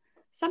 but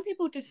some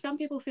people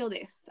feel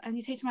this, and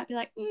your teacher might be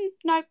like,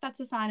 nope, that's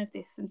a sign of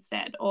this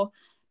instead.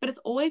 But it's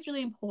always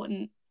really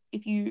important,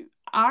 if you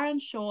are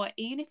unsure,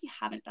 even if you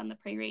haven't done the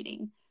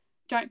pre-reading,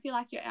 don't feel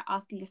like you're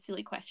asking a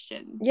silly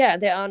question. Yeah,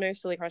 there are no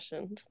silly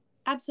questions.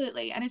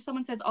 Absolutely. And if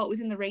someone says, oh, it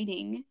was in the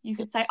reading, you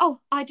could say, oh,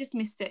 I just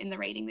missed it in the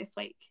reading this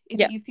week.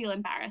 If you feel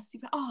embarrassed, you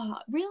go, oh,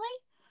 really?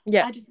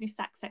 Yeah. I just missed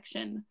that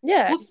section.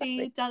 Yeah.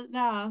 Whoopsie,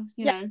 exactly.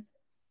 You know.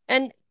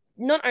 And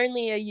not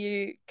only are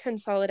you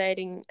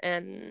consolidating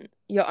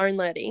your own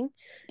learning,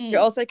 you're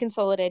also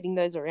consolidating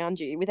those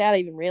around you without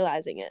even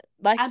realizing it.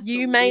 Like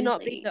you may not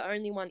be the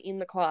only one in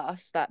the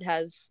class that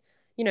has,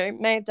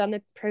 may have done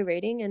the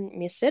pre-reading and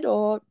missed it,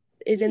 or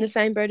is in the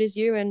same boat as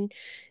you and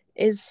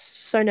is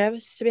so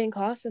nervous to be in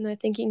class, and they're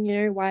thinking,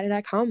 why did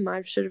I come?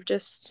 I should have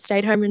just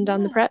stayed home and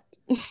done the prep.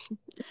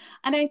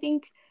 And I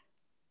think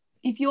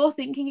if you're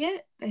thinking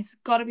it, there's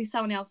got to be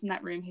someone else in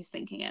that room who's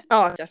thinking it.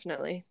 Oh,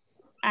 definitely.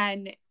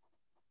 And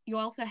you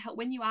also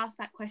when you ask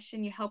that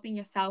question, you're helping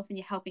yourself and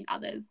you're helping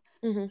others.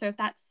 So if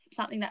that's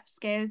something that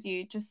scares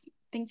you, just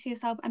think to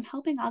yourself, I'm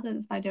helping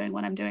others by doing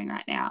what I'm doing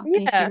right now. And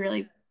you should be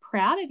really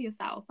proud of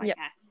yourself, I guess.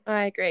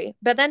 I agree.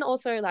 But then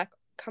also, like,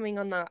 coming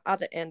on the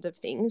other end of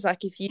things,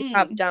 like if you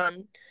have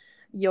done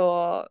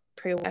your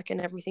pre-work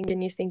and everything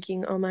and you're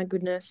thinking, oh my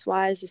goodness,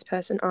 why is this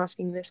person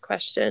asking this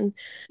question?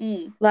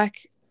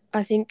 Like,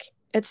 I think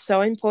it's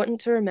so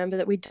important to remember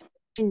that we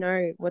don't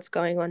know what's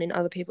going on in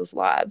other people's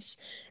lives.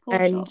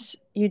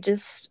 You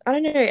just, I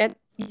don't know,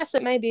 yes,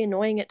 it may be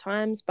annoying at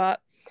times,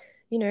 but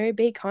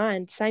be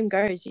kind. Same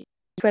goes. You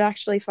could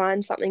actually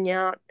find something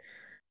out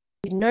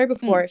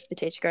before if the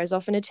teacher goes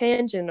off on a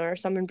tangent or if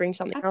someone brings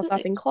something else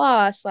up in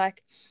class.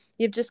 Like,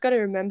 you've just got to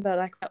remember,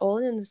 like, we're all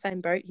in the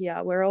same boat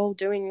here. We're all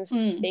doing the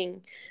same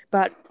thing,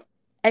 but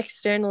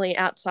externally,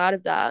 outside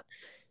of that,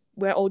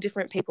 we're all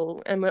different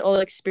people and we're all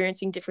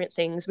experiencing different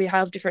things. We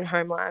have different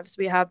home lives.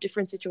 We have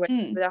different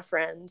situations with our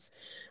friends,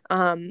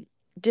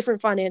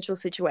 different financial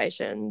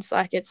situations.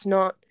 Like, it's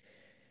not,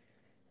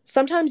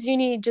 sometimes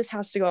uni just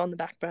has to go on the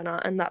back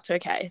burner, and that's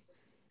okay.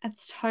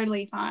 That's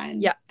totally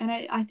fine. Yeah. And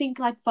I think,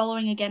 like,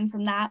 following again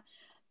from that,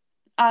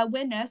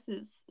 we're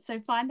nurses, so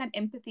find that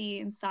empathy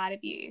inside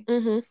of you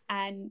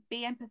and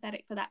be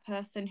empathetic for that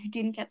person who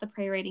didn't get the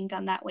pre-reading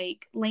done that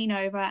week. Lean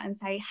over and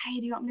say, hey,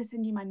 do you want me to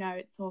send you my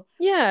notes? Or,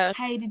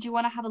 hey, did you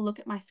want to have a look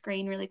at my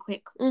screen really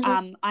quick?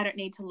 I don't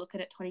need to look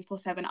at it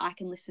 24/7. I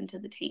can listen to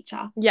the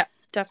teacher. Yeah,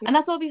 definitely. And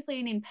that's obviously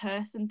an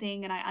in-person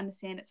thing, and I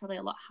understand it's probably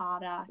a lot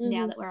harder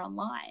now that we're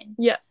online.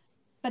 Yeah.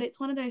 But it's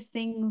one of those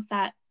things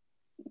that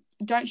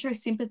don't show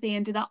sympathy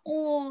and do that,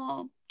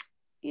 oh,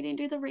 you didn't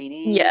do the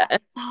reading? Yeah.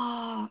 That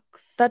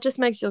sucks. That just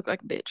makes you look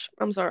like a bitch.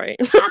 I'm sorry.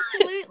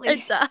 Absolutely.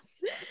 It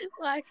does.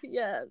 Like,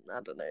 yeah, I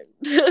don't know.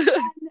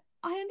 And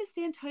I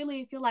understand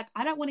totally if you're like,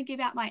 I don't want to give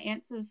out my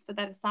answers for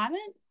that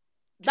assignment.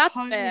 That's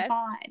totally fair.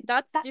 Fine.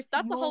 That's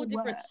a whole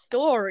different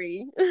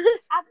story.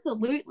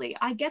 Absolutely.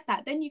 I get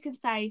that. Then you can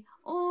say,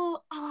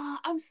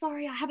 I'm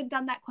sorry, I haven't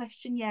done that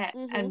question yet.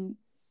 And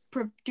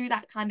do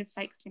that kind of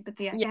fake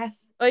sympathy, I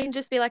guess. Or you can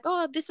just be like,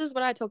 oh, this is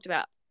what I talked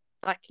about.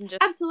 Like, and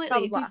just absolutely blah,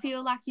 blah, blah. If you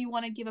feel like you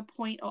want to give a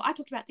point, or I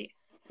talked about this.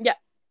 Yeah.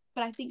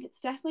 But I think it's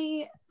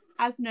definitely,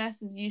 as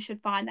nurses, you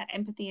should find that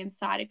empathy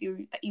inside of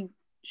you that you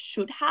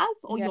should have,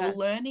 or you're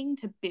learning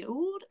to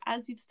build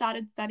as you've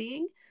started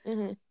studying,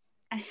 and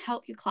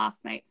help your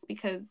classmates,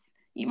 because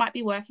you might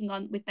be working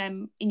with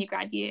them in your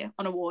grad year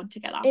on a ward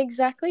together.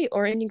 Exactly.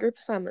 Or in your group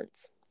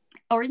assignments.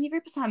 And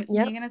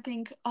you're going to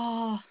think,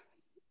 oh,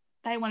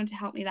 they wanted to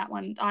help me that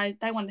one.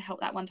 They wanted to help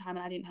that one time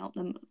and I didn't help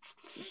them.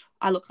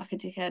 I look like a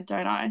dickhead,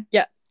 don't I?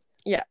 Yeah.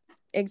 Yeah,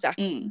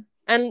 exactly.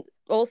 And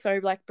also,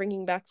 like,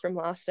 bringing back from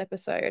last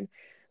episode,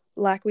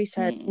 like we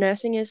said,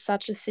 nursing is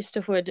such a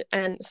sisterhood.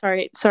 And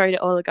sorry to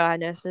all the guy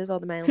nurses,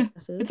 all the male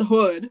nurses. It's a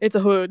hood. It's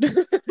a hood.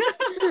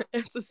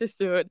 It's a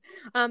sisterhood.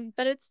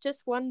 But it's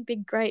just one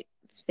big, great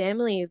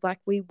family. Like,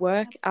 we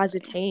work as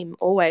a team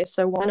always.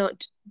 So why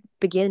not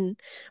begin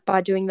by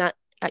doing that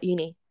at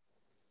uni?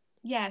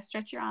 Yeah,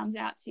 stretch your arms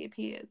out to your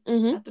peers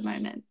at the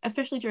moment,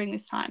 especially during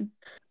this time.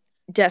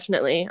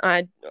 Definitely.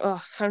 I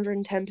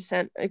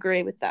 110%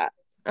 agree with that.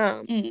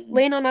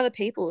 Lean on other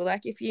people.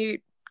 Like, if you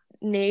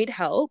need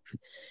help,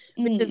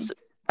 which is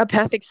a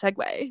perfect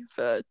segue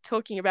for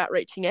talking about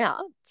reaching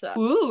out to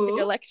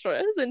your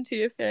lecturers and to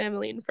your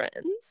family and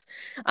friends.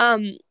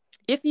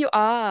 If you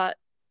are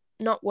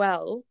not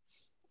well,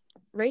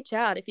 reach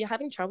out. If you're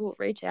having trouble,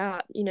 reach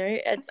out. You know,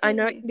 I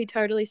know it can be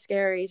totally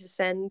scary to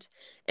send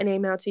an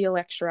email to your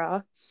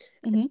lecturer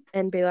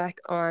and be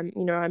like, I'm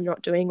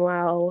not doing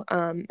well.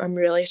 I'm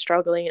really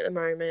struggling at the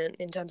moment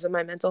in terms of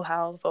my mental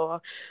health,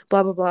 or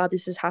blah, blah, blah.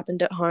 This has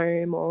happened at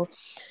home, or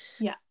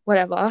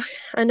whatever.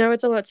 I know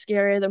it's a lot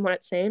scarier than what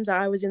it seems.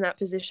 I was in that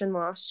position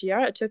last year.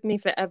 It took me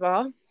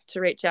forever to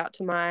reach out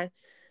to my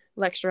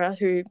lecturer,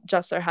 who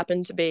just so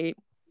happened to be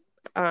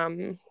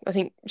I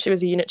think she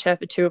was a unit chair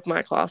for 2 of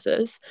my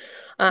classes.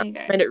 Made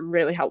it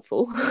really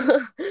helpful.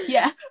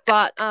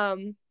 But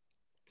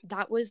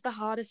that was the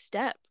hardest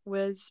step,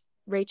 was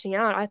reaching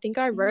out. I think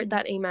I wrote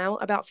that email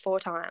about 4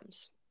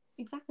 times.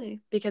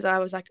 Exactly. Because I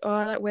was like,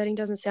 oh, that wedding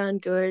doesn't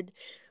sound good.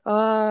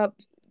 I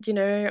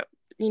don't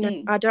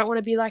want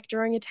to be like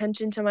drawing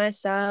attention to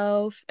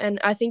myself. And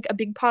I think a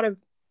big part of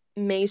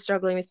me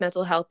struggling with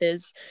mental health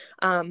is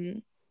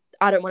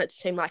I don't want it to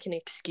seem like an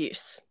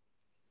excuse.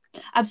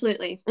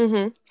 Absolutely.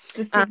 The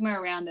stigma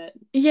around it.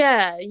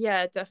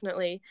 Yeah,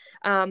 definitely.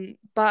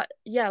 But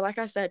yeah, like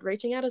I said,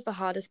 reaching out is the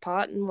hardest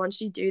part, and once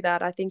you do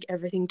that, I think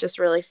everything just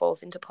really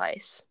falls into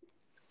place.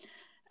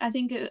 I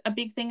think a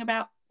big thing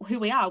about who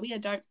we are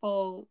don't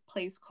fall,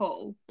 please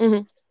call.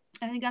 I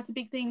think that's a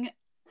big thing.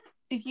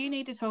 If you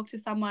need to talk to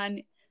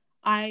someone,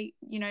 my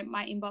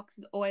inbox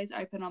is always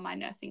open on my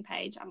nursing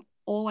page. I'm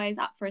always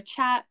up for a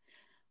chat.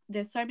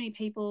 There's so many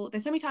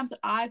times that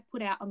I've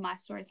put out on my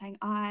story saying,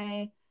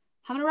 I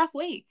having a rough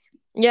week.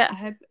 Yeah. I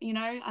hope, and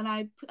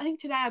I think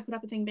today I put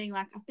up a thing being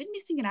like, I've been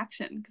missing in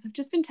action because I've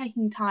just been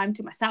taking time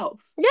to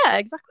myself. Yeah,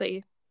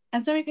 exactly.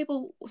 And so many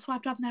people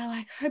swiped up and they're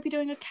like, hope you're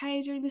doing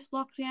okay during this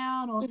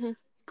lockdown, or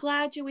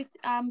glad you're with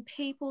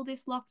people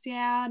this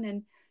lockdown,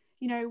 and,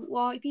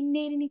 if you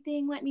need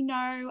anything, let me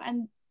know.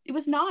 And it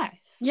was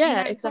nice.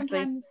 Yeah, exactly.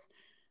 Sometimes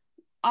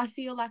I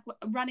feel like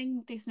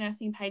running this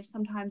nursing page,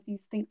 sometimes you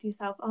think to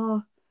yourself,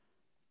 oh,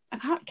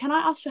 can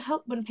I ask for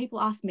help when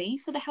people ask me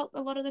for the help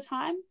a lot of the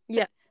time?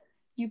 Yeah.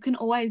 You can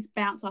always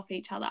bounce off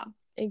each other.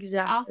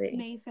 Exactly. Ask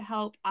me for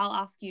help, I'll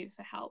ask you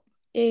for help.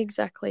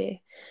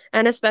 Exactly.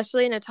 And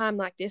especially in a time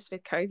like this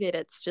with COVID,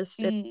 it's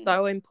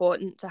so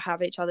important to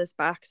have each other's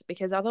backs,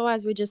 because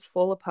otherwise we just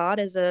fall apart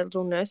as a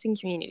little nursing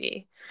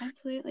community.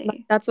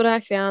 Absolutely. That's what I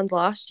found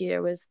last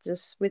year, was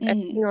just with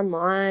everything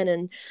online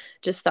and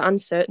just the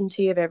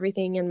uncertainty of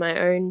everything, and my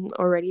own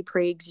already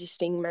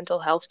pre-existing mental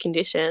health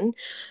condition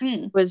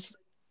was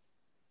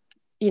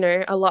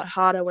a lot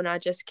harder when I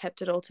just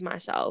kept it all to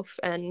myself.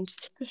 And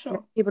for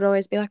sure, people would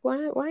always be like,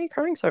 why are you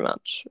crying so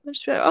much? I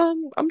just be like,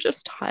 I'm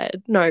just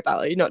tired. No,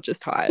 Bella, you're not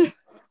just tired.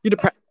 You're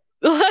depressed.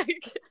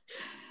 Like,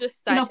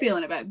 just say, you're not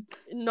feeling it, babe.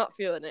 Not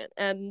feeling it.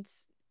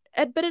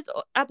 But it's,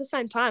 at the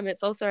same time,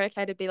 it's also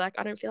okay to be like,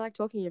 I don't feel like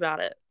talking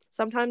about it.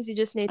 Sometimes you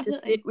just need to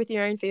sit with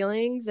your own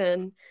feelings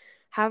and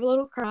have a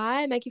little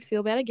cry, make you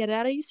feel better, get it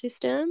out of your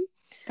system.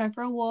 Go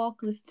for a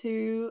walk, listen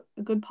to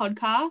a good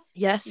podcast.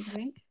 Yes,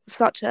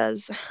 such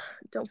as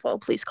Don't Fall,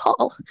 Please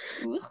Call.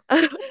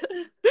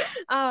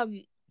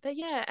 But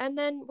yeah, and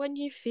then when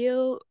you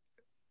feel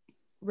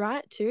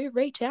right to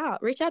reach out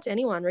to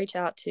anyone, reach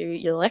out to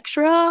your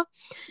lecturer,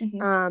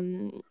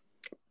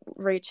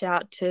 reach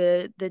out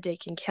to the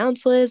Deakin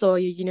counsellors or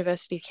your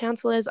university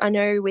counsellors. I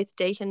know with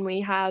Deakin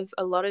we have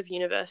a lot of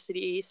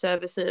university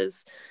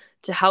services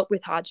to help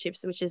with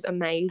hardships, which is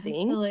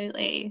amazing.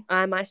 Absolutely.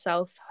 I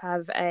myself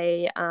have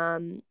a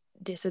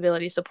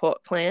disability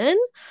support plan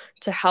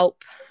to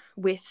help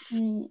with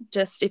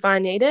just if I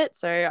need it.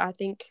 So I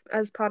think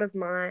as part of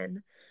my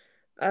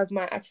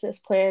access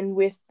plan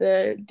with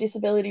the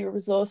Disability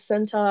Resource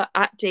Centre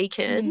at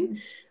Deakin,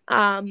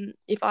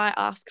 if I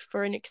ask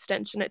for an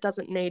extension, it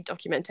doesn't need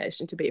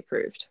documentation to be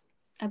approved.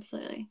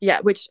 Absolutely. Yeah,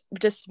 which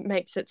just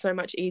makes it so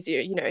much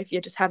easier, you know, if you're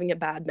just having a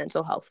bad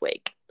mental health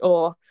week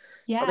or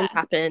something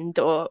happened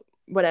or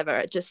whatever.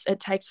 It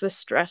takes the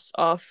stress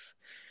off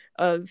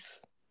of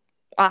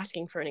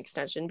asking for an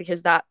extension,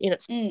 because that in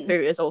its too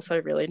is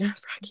also really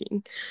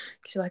nerve-wracking,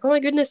 because you're like, oh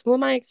my goodness, will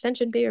my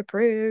extension be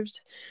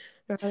approved?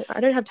 I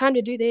don't have time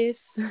to do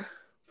this.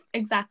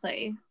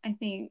 Exactly. I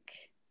think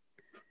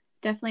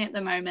definitely at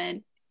the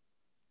moment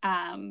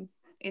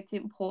it's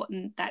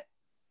important that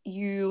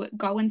you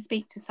go and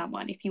speak to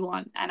someone if you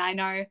want. And I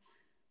know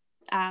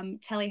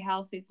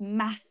telehealth is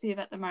massive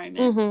at the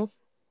moment.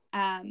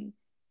 I'm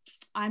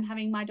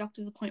having my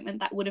doctor's appointment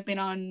that would have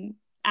been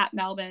at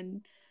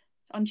Melbourne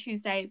on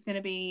Tuesday. It's going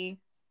to be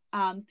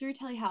through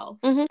telehealth.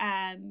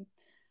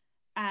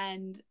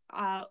 And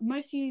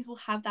most unis will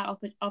have that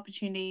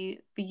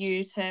opportunity for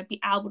you to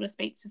be able to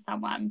speak to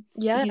someone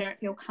if you don't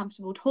feel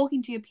comfortable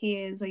talking to your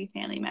peers or your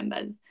family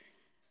members,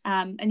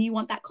 and you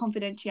want that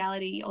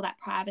confidentiality or that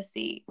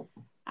privacy.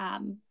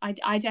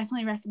 I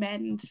definitely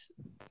recommend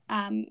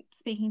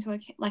speaking to a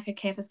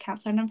campus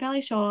counsellor, and I'm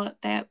fairly sure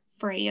they're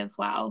free as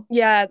well.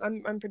 Yeah,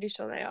 I'm pretty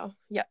sure they are.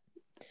 Yep.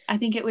 I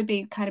think it would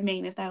be kind of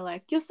mean if they were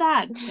like, you're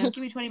sad, give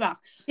me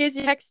 $20. Here's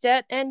your tax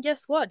debt, and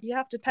guess what? You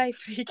have to pay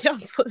for your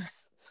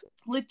counsellors.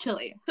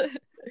 Literally. But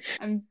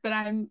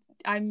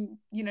I'm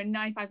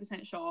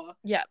 95% sure.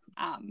 Yeah.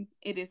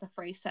 It is a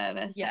free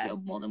service that you're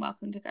more than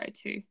welcome to go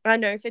to. I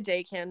know for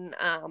Deakin,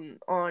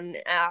 on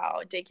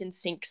our Deakin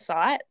Sync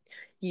site,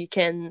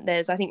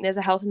 there's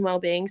a health and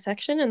wellbeing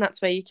section, and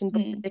that's where you can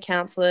book the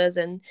counsellors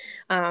and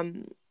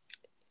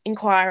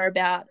inquire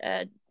about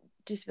a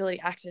disability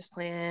access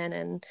plan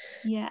and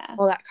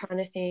all that kind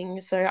of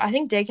thing. So I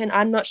think Deakin,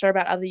 I'm not sure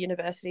about other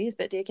universities,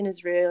 but Deakin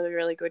is really,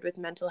 really good with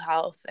mental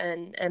health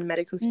and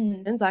medical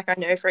conditions. Like I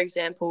know, for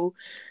example,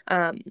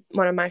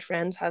 one of my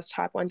friends has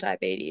type 1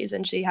 diabetes,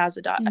 and she has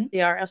a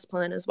DRS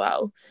plan as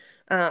well.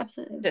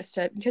 Absolutely.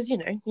 Because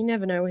you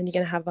never know when you're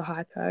going to have a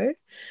hypo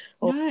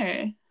or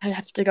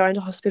have to go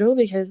into hospital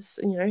because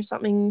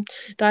something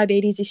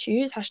diabetes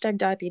issues,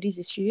 #diabetes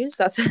issues.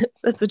 That's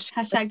what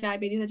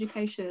 #diabetes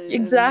education.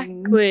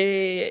 Exactly.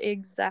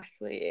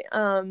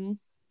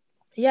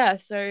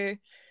 So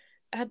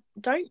I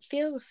don't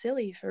feel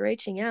silly for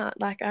reaching out.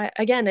 Like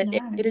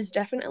it is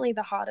definitely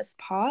the hardest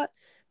part,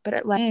 but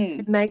it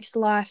makes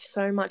life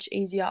so much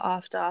easier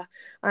after.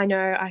 I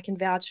know I can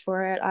vouch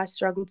for it. I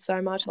struggled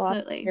so much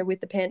last year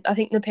with I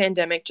think the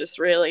pandemic just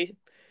really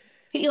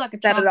hit you like a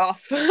set it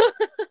off.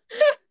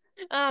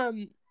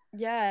 And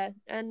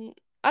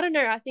I don't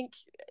know, I think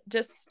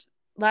just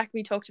like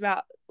we talked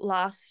about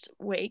last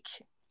week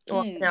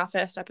or in our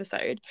first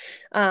episode,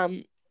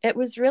 it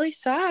was really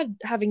sad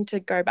having to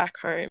go back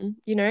home.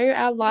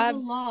 Our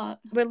lives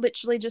were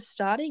literally just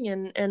starting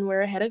and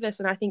we're ahead of us,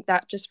 and I think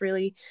that just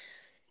really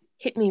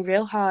hit me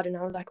real hard, and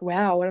I was like,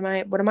 wow, what am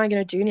I going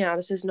to do now?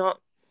 This is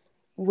not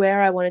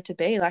where I wanted to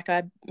be. Like,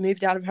 I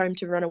moved out of home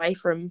to run away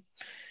from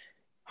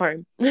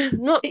home.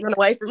 Not run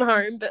away from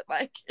home, but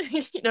like,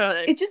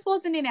 it just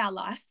wasn't in our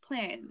life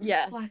plans.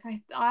 Like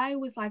I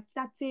was like,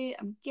 that's it,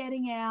 I'm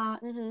getting out,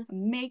 I'm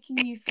making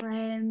new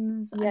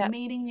friends, I'm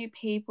meeting new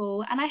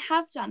people, and I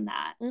have done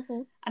that,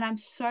 and I'm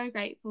so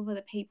grateful for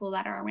the people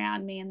that are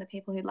around me and the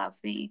people who love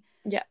me.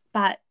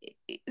 But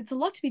it's a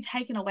lot to be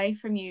taken away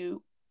from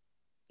you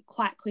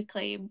quite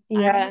quickly. I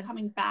remember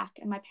coming back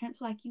and my parents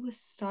were like, you were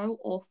so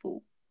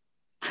awful.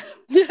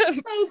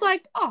 I was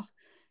like, oh,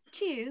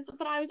 cheers.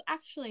 But I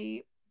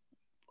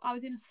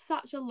was in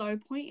such a low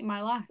point in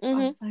my life. I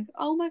was like,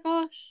 oh my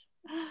gosh,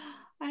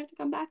 I have to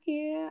come back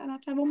here and I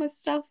have to have all my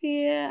stuff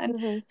here,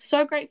 and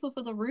so grateful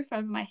for the roof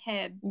over my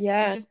head.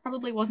 It just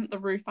probably wasn't the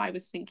roof I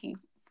was thinking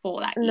for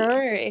that year. No,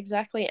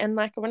 exactly. And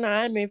like when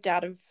I moved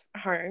out of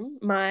home,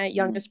 my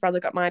youngest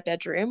brother got my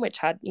bedroom, which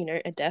had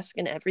a desk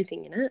and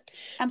everything in it.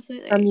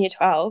 Absolutely. From year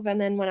 12.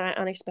 And then when I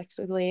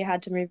unexpectedly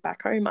had to move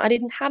back home, I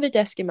didn't have a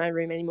desk in my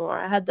room anymore.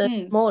 I had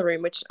the smaller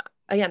room, which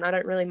again, I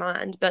don't really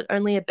mind, but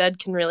only a bed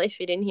can really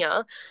fit in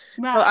here.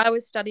 Right. So I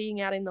was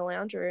studying out in the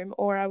lounge room,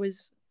 or I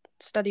was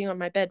studying on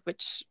my bed,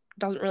 which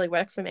doesn't really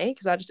work for me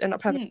because I just end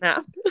up having a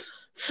nap.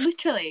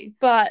 Literally.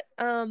 But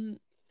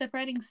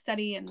separating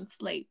study and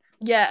sleep.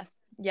 Yeah.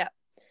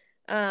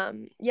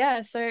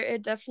 So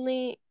it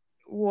definitely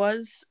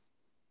was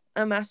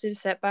a massive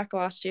setback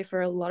last year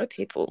for a lot of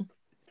people.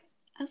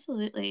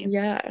 Absolutely.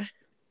 Yeah.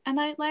 And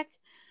I like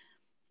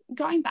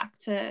going back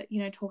to,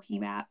 talking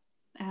about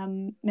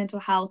mental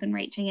health and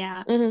reaching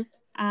out.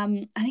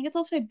 Mm-hmm. I think it's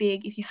also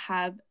big if you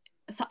have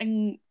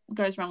something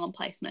goes wrong on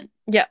placement.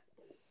 Yeah.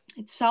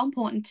 It's so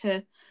important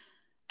to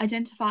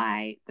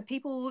identify the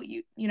people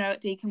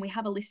at Deakin. We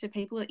have a list of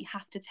people that you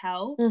have to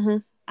tell.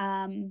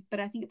 Mm-hmm. But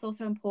I think it's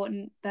also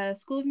important. The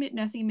School of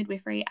Nursing and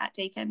Midwifery at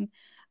Deakin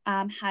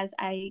has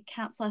a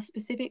counsellor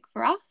specific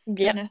for us,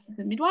 Yep. nurses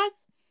and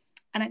midwives.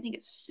 And I think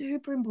it's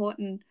super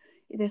important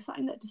if there's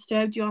something that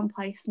disturbed you on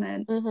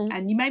placement Mm-hmm.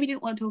 and you maybe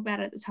didn't want to talk about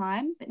it at the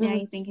time, but now Mm-hmm.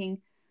 you're thinking,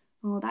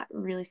 oh, that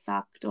really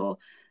sucked, or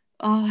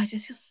oh, I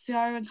just feel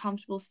so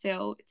uncomfortable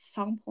still. It's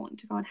so important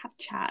to go and have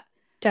a chat.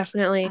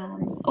 Definitely.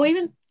 Or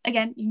even,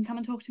 again, you can come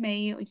and talk to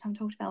me, or you can come and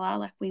talk to Bella.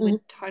 Like, we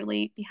would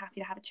totally be happy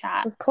to have a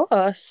chat. Of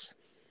course.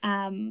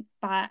 But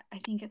I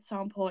think it's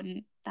so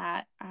important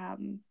that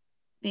the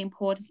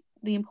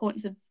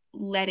importance of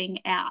letting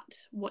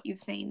out what you've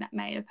seen that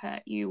may have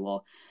hurt you,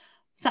 or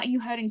something you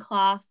heard in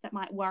class that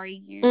might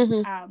worry you.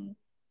 Mm-hmm.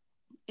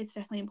 It's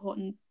definitely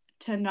important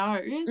to know.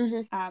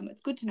 Mm-hmm.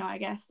 It's good to know, I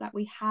guess, that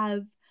we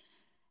have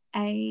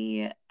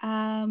a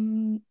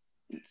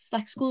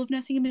like School of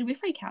Nursing and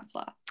Midwifery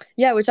counsellor.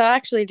 Yeah, which I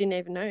actually didn't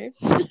even know.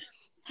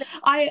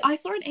 I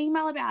saw an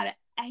email about it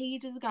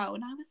ages ago,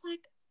 and I was like,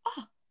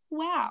 oh,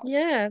 wow.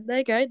 Yeah, there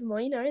you go. The more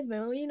you know, the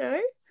more you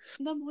know.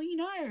 The more you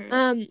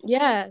know.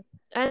 Yeah,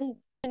 and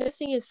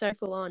nursing is so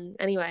full on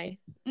anyway.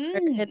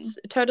 It's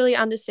totally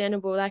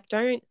understandable. Like,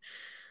 don't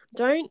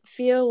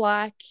feel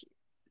like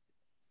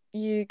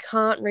you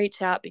can't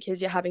reach out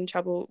because you're having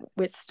trouble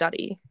with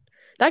study.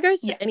 That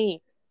goes for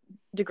any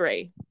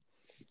degree.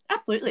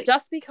 Absolutely.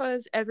 Just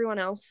because everyone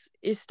else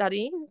is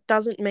studying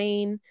doesn't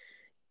mean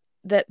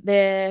that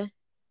they're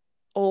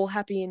all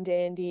happy and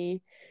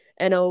dandy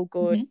and all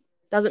good. Mm-hmm.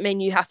 Doesn't mean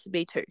you have to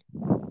be too.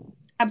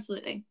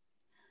 Absolutely.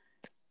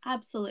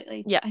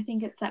 Yeah. I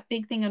think it's that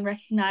big thing on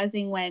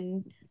recognizing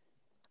when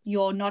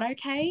you're not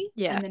okay,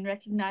 and then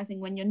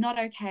recognizing when you're not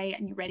okay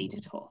and you're ready to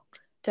talk.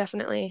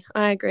 Definitely.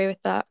 I agree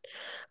with that.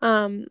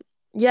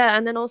 Yeah,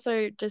 and then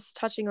also just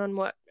touching on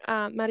what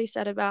Maddie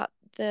said about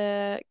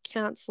the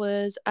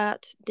counsellors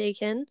at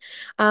Deakin.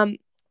 You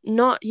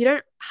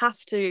don't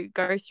have to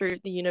go through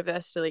the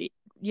university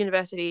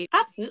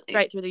Absolutely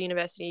straight through the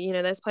university.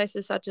 There's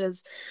places such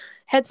as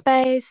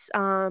Headspace,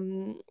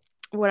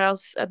 what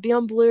else,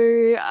 Beyond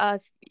Blue,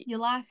 your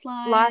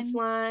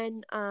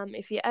Lifeline.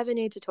 If you ever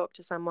need to talk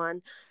to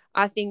someone,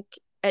 I think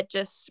it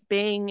just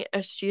being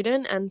a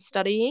student and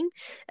studying,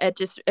 it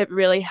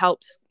really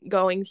helps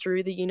going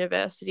through the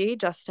university,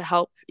 just to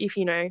help if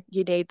you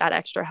need that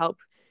extra help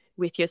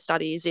with your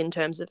studies in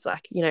terms of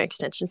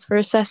extensions for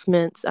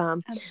assessments,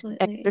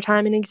 extra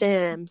time in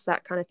exams,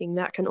 that kind of thing.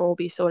 That can all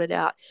be sorted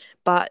out,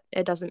 but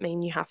it doesn't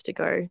mean you have to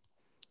go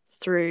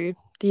through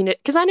the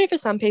unit, because I know for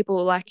some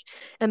people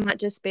it might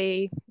just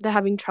be they're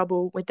having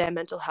trouble with their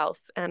mental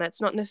health and it's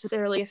not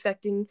necessarily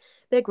affecting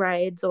their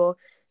grades or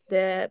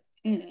their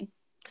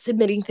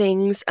submitting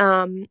things,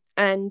 and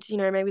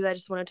maybe they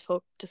just want to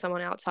talk to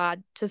someone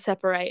outside to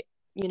separate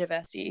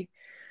university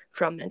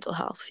from mental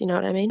health. You know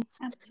what I mean?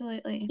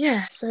 Absolutely.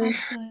 Yeah, so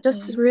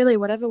just really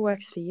whatever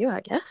works for you, I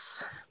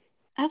guess.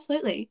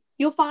 Absolutely.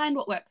 You'll find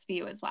what works for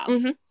you as well.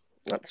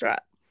 That's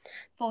right.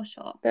 For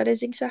sure. That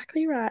is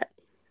exactly right.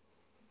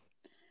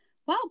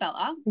 Wow,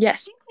 Bella.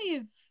 Yes.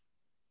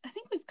 I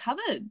think we've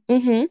covered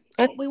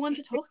what we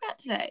wanted to talk about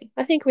today.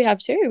 I think we have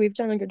too. We've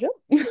done a good job.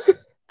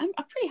 I'm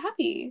pretty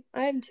happy.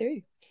 I am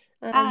too.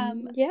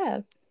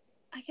 Yeah.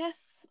 I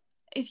guess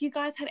if you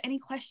guys had any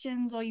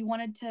questions or you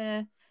wanted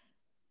to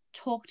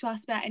talk to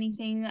us about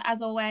anything,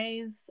 as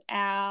always,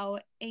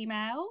 our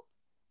email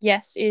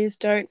is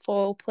don't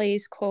fall,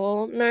 please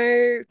call.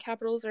 No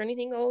capitals or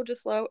anything, all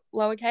just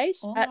lowercase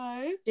at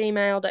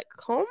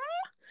gmail.com.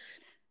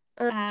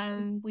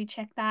 We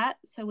check that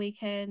so we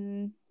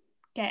can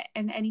get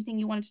anything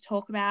you wanted to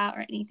talk about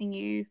or anything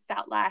you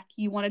felt like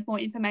you wanted more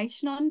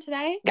information on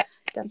today. Yeah,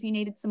 if you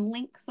needed some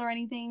links or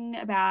anything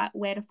about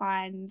where to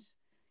find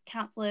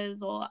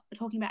counsellors or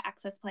talking about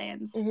access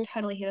plans,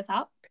 totally hit us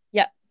up.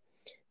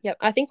 Yep.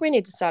 I think we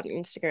need to start an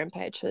Instagram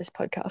page for this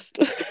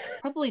podcast.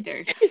 Probably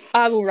do.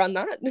 I will run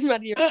that.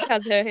 Maddie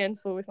has her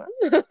hands full with one.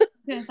 I was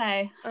gonna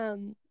say.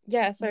 So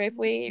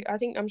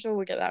I'm sure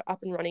we'll get that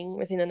up and running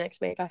within the next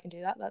week. I can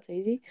do that. That's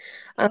easy.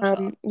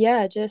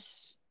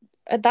 That's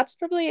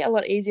probably a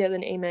lot easier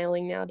than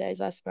emailing nowadays,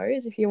 I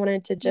suppose. If you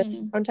wanted to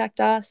just contact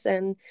us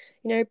and,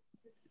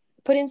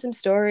 put in some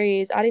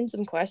stories, add in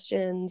some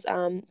questions,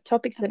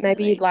 topics that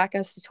maybe you'd like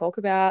us to talk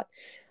about.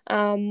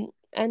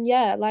 And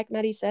yeah, like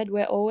Maddie said,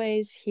 we're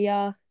always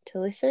here to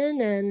listen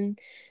and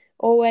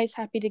always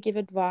happy to give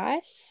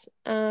advice.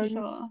 For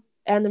sure.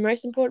 And the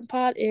most important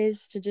part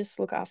is to just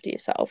look after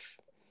yourself.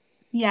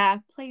 Yeah,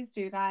 please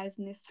do, guys,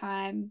 in this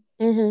time.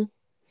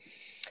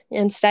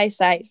 And stay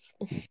safe.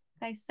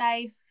 Stay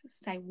safe,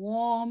 stay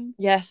warm,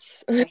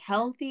 Yes. stay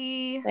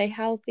healthy, Stay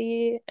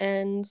healthy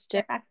and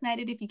get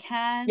vaccinated if you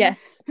can.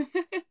 yes,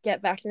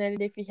 get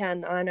vaccinated if you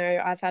can. I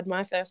know I've had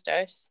my first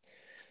dose.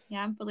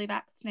 Yeah, I'm fully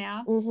vaxxed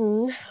now.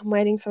 I'm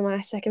waiting for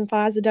my second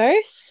Pfizer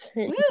dose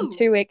in Woo!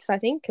 2 weeks, I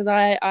think, because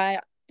I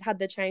had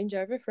the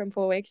changeover from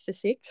 4 weeks to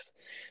 6.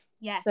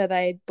 Yes. So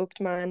they booked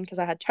mine because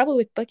I had trouble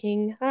with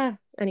booking.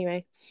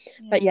 Anyway.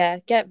 Yeah. But yeah,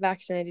 get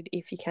vaccinated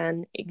if you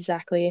can.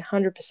 Exactly,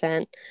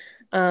 100%.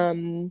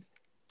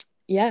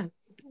 Yeah.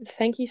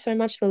 Thank you so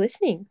much for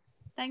listening.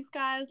 Thanks,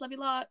 guys. Love you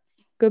lots.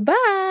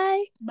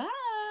 Goodbye. Bye.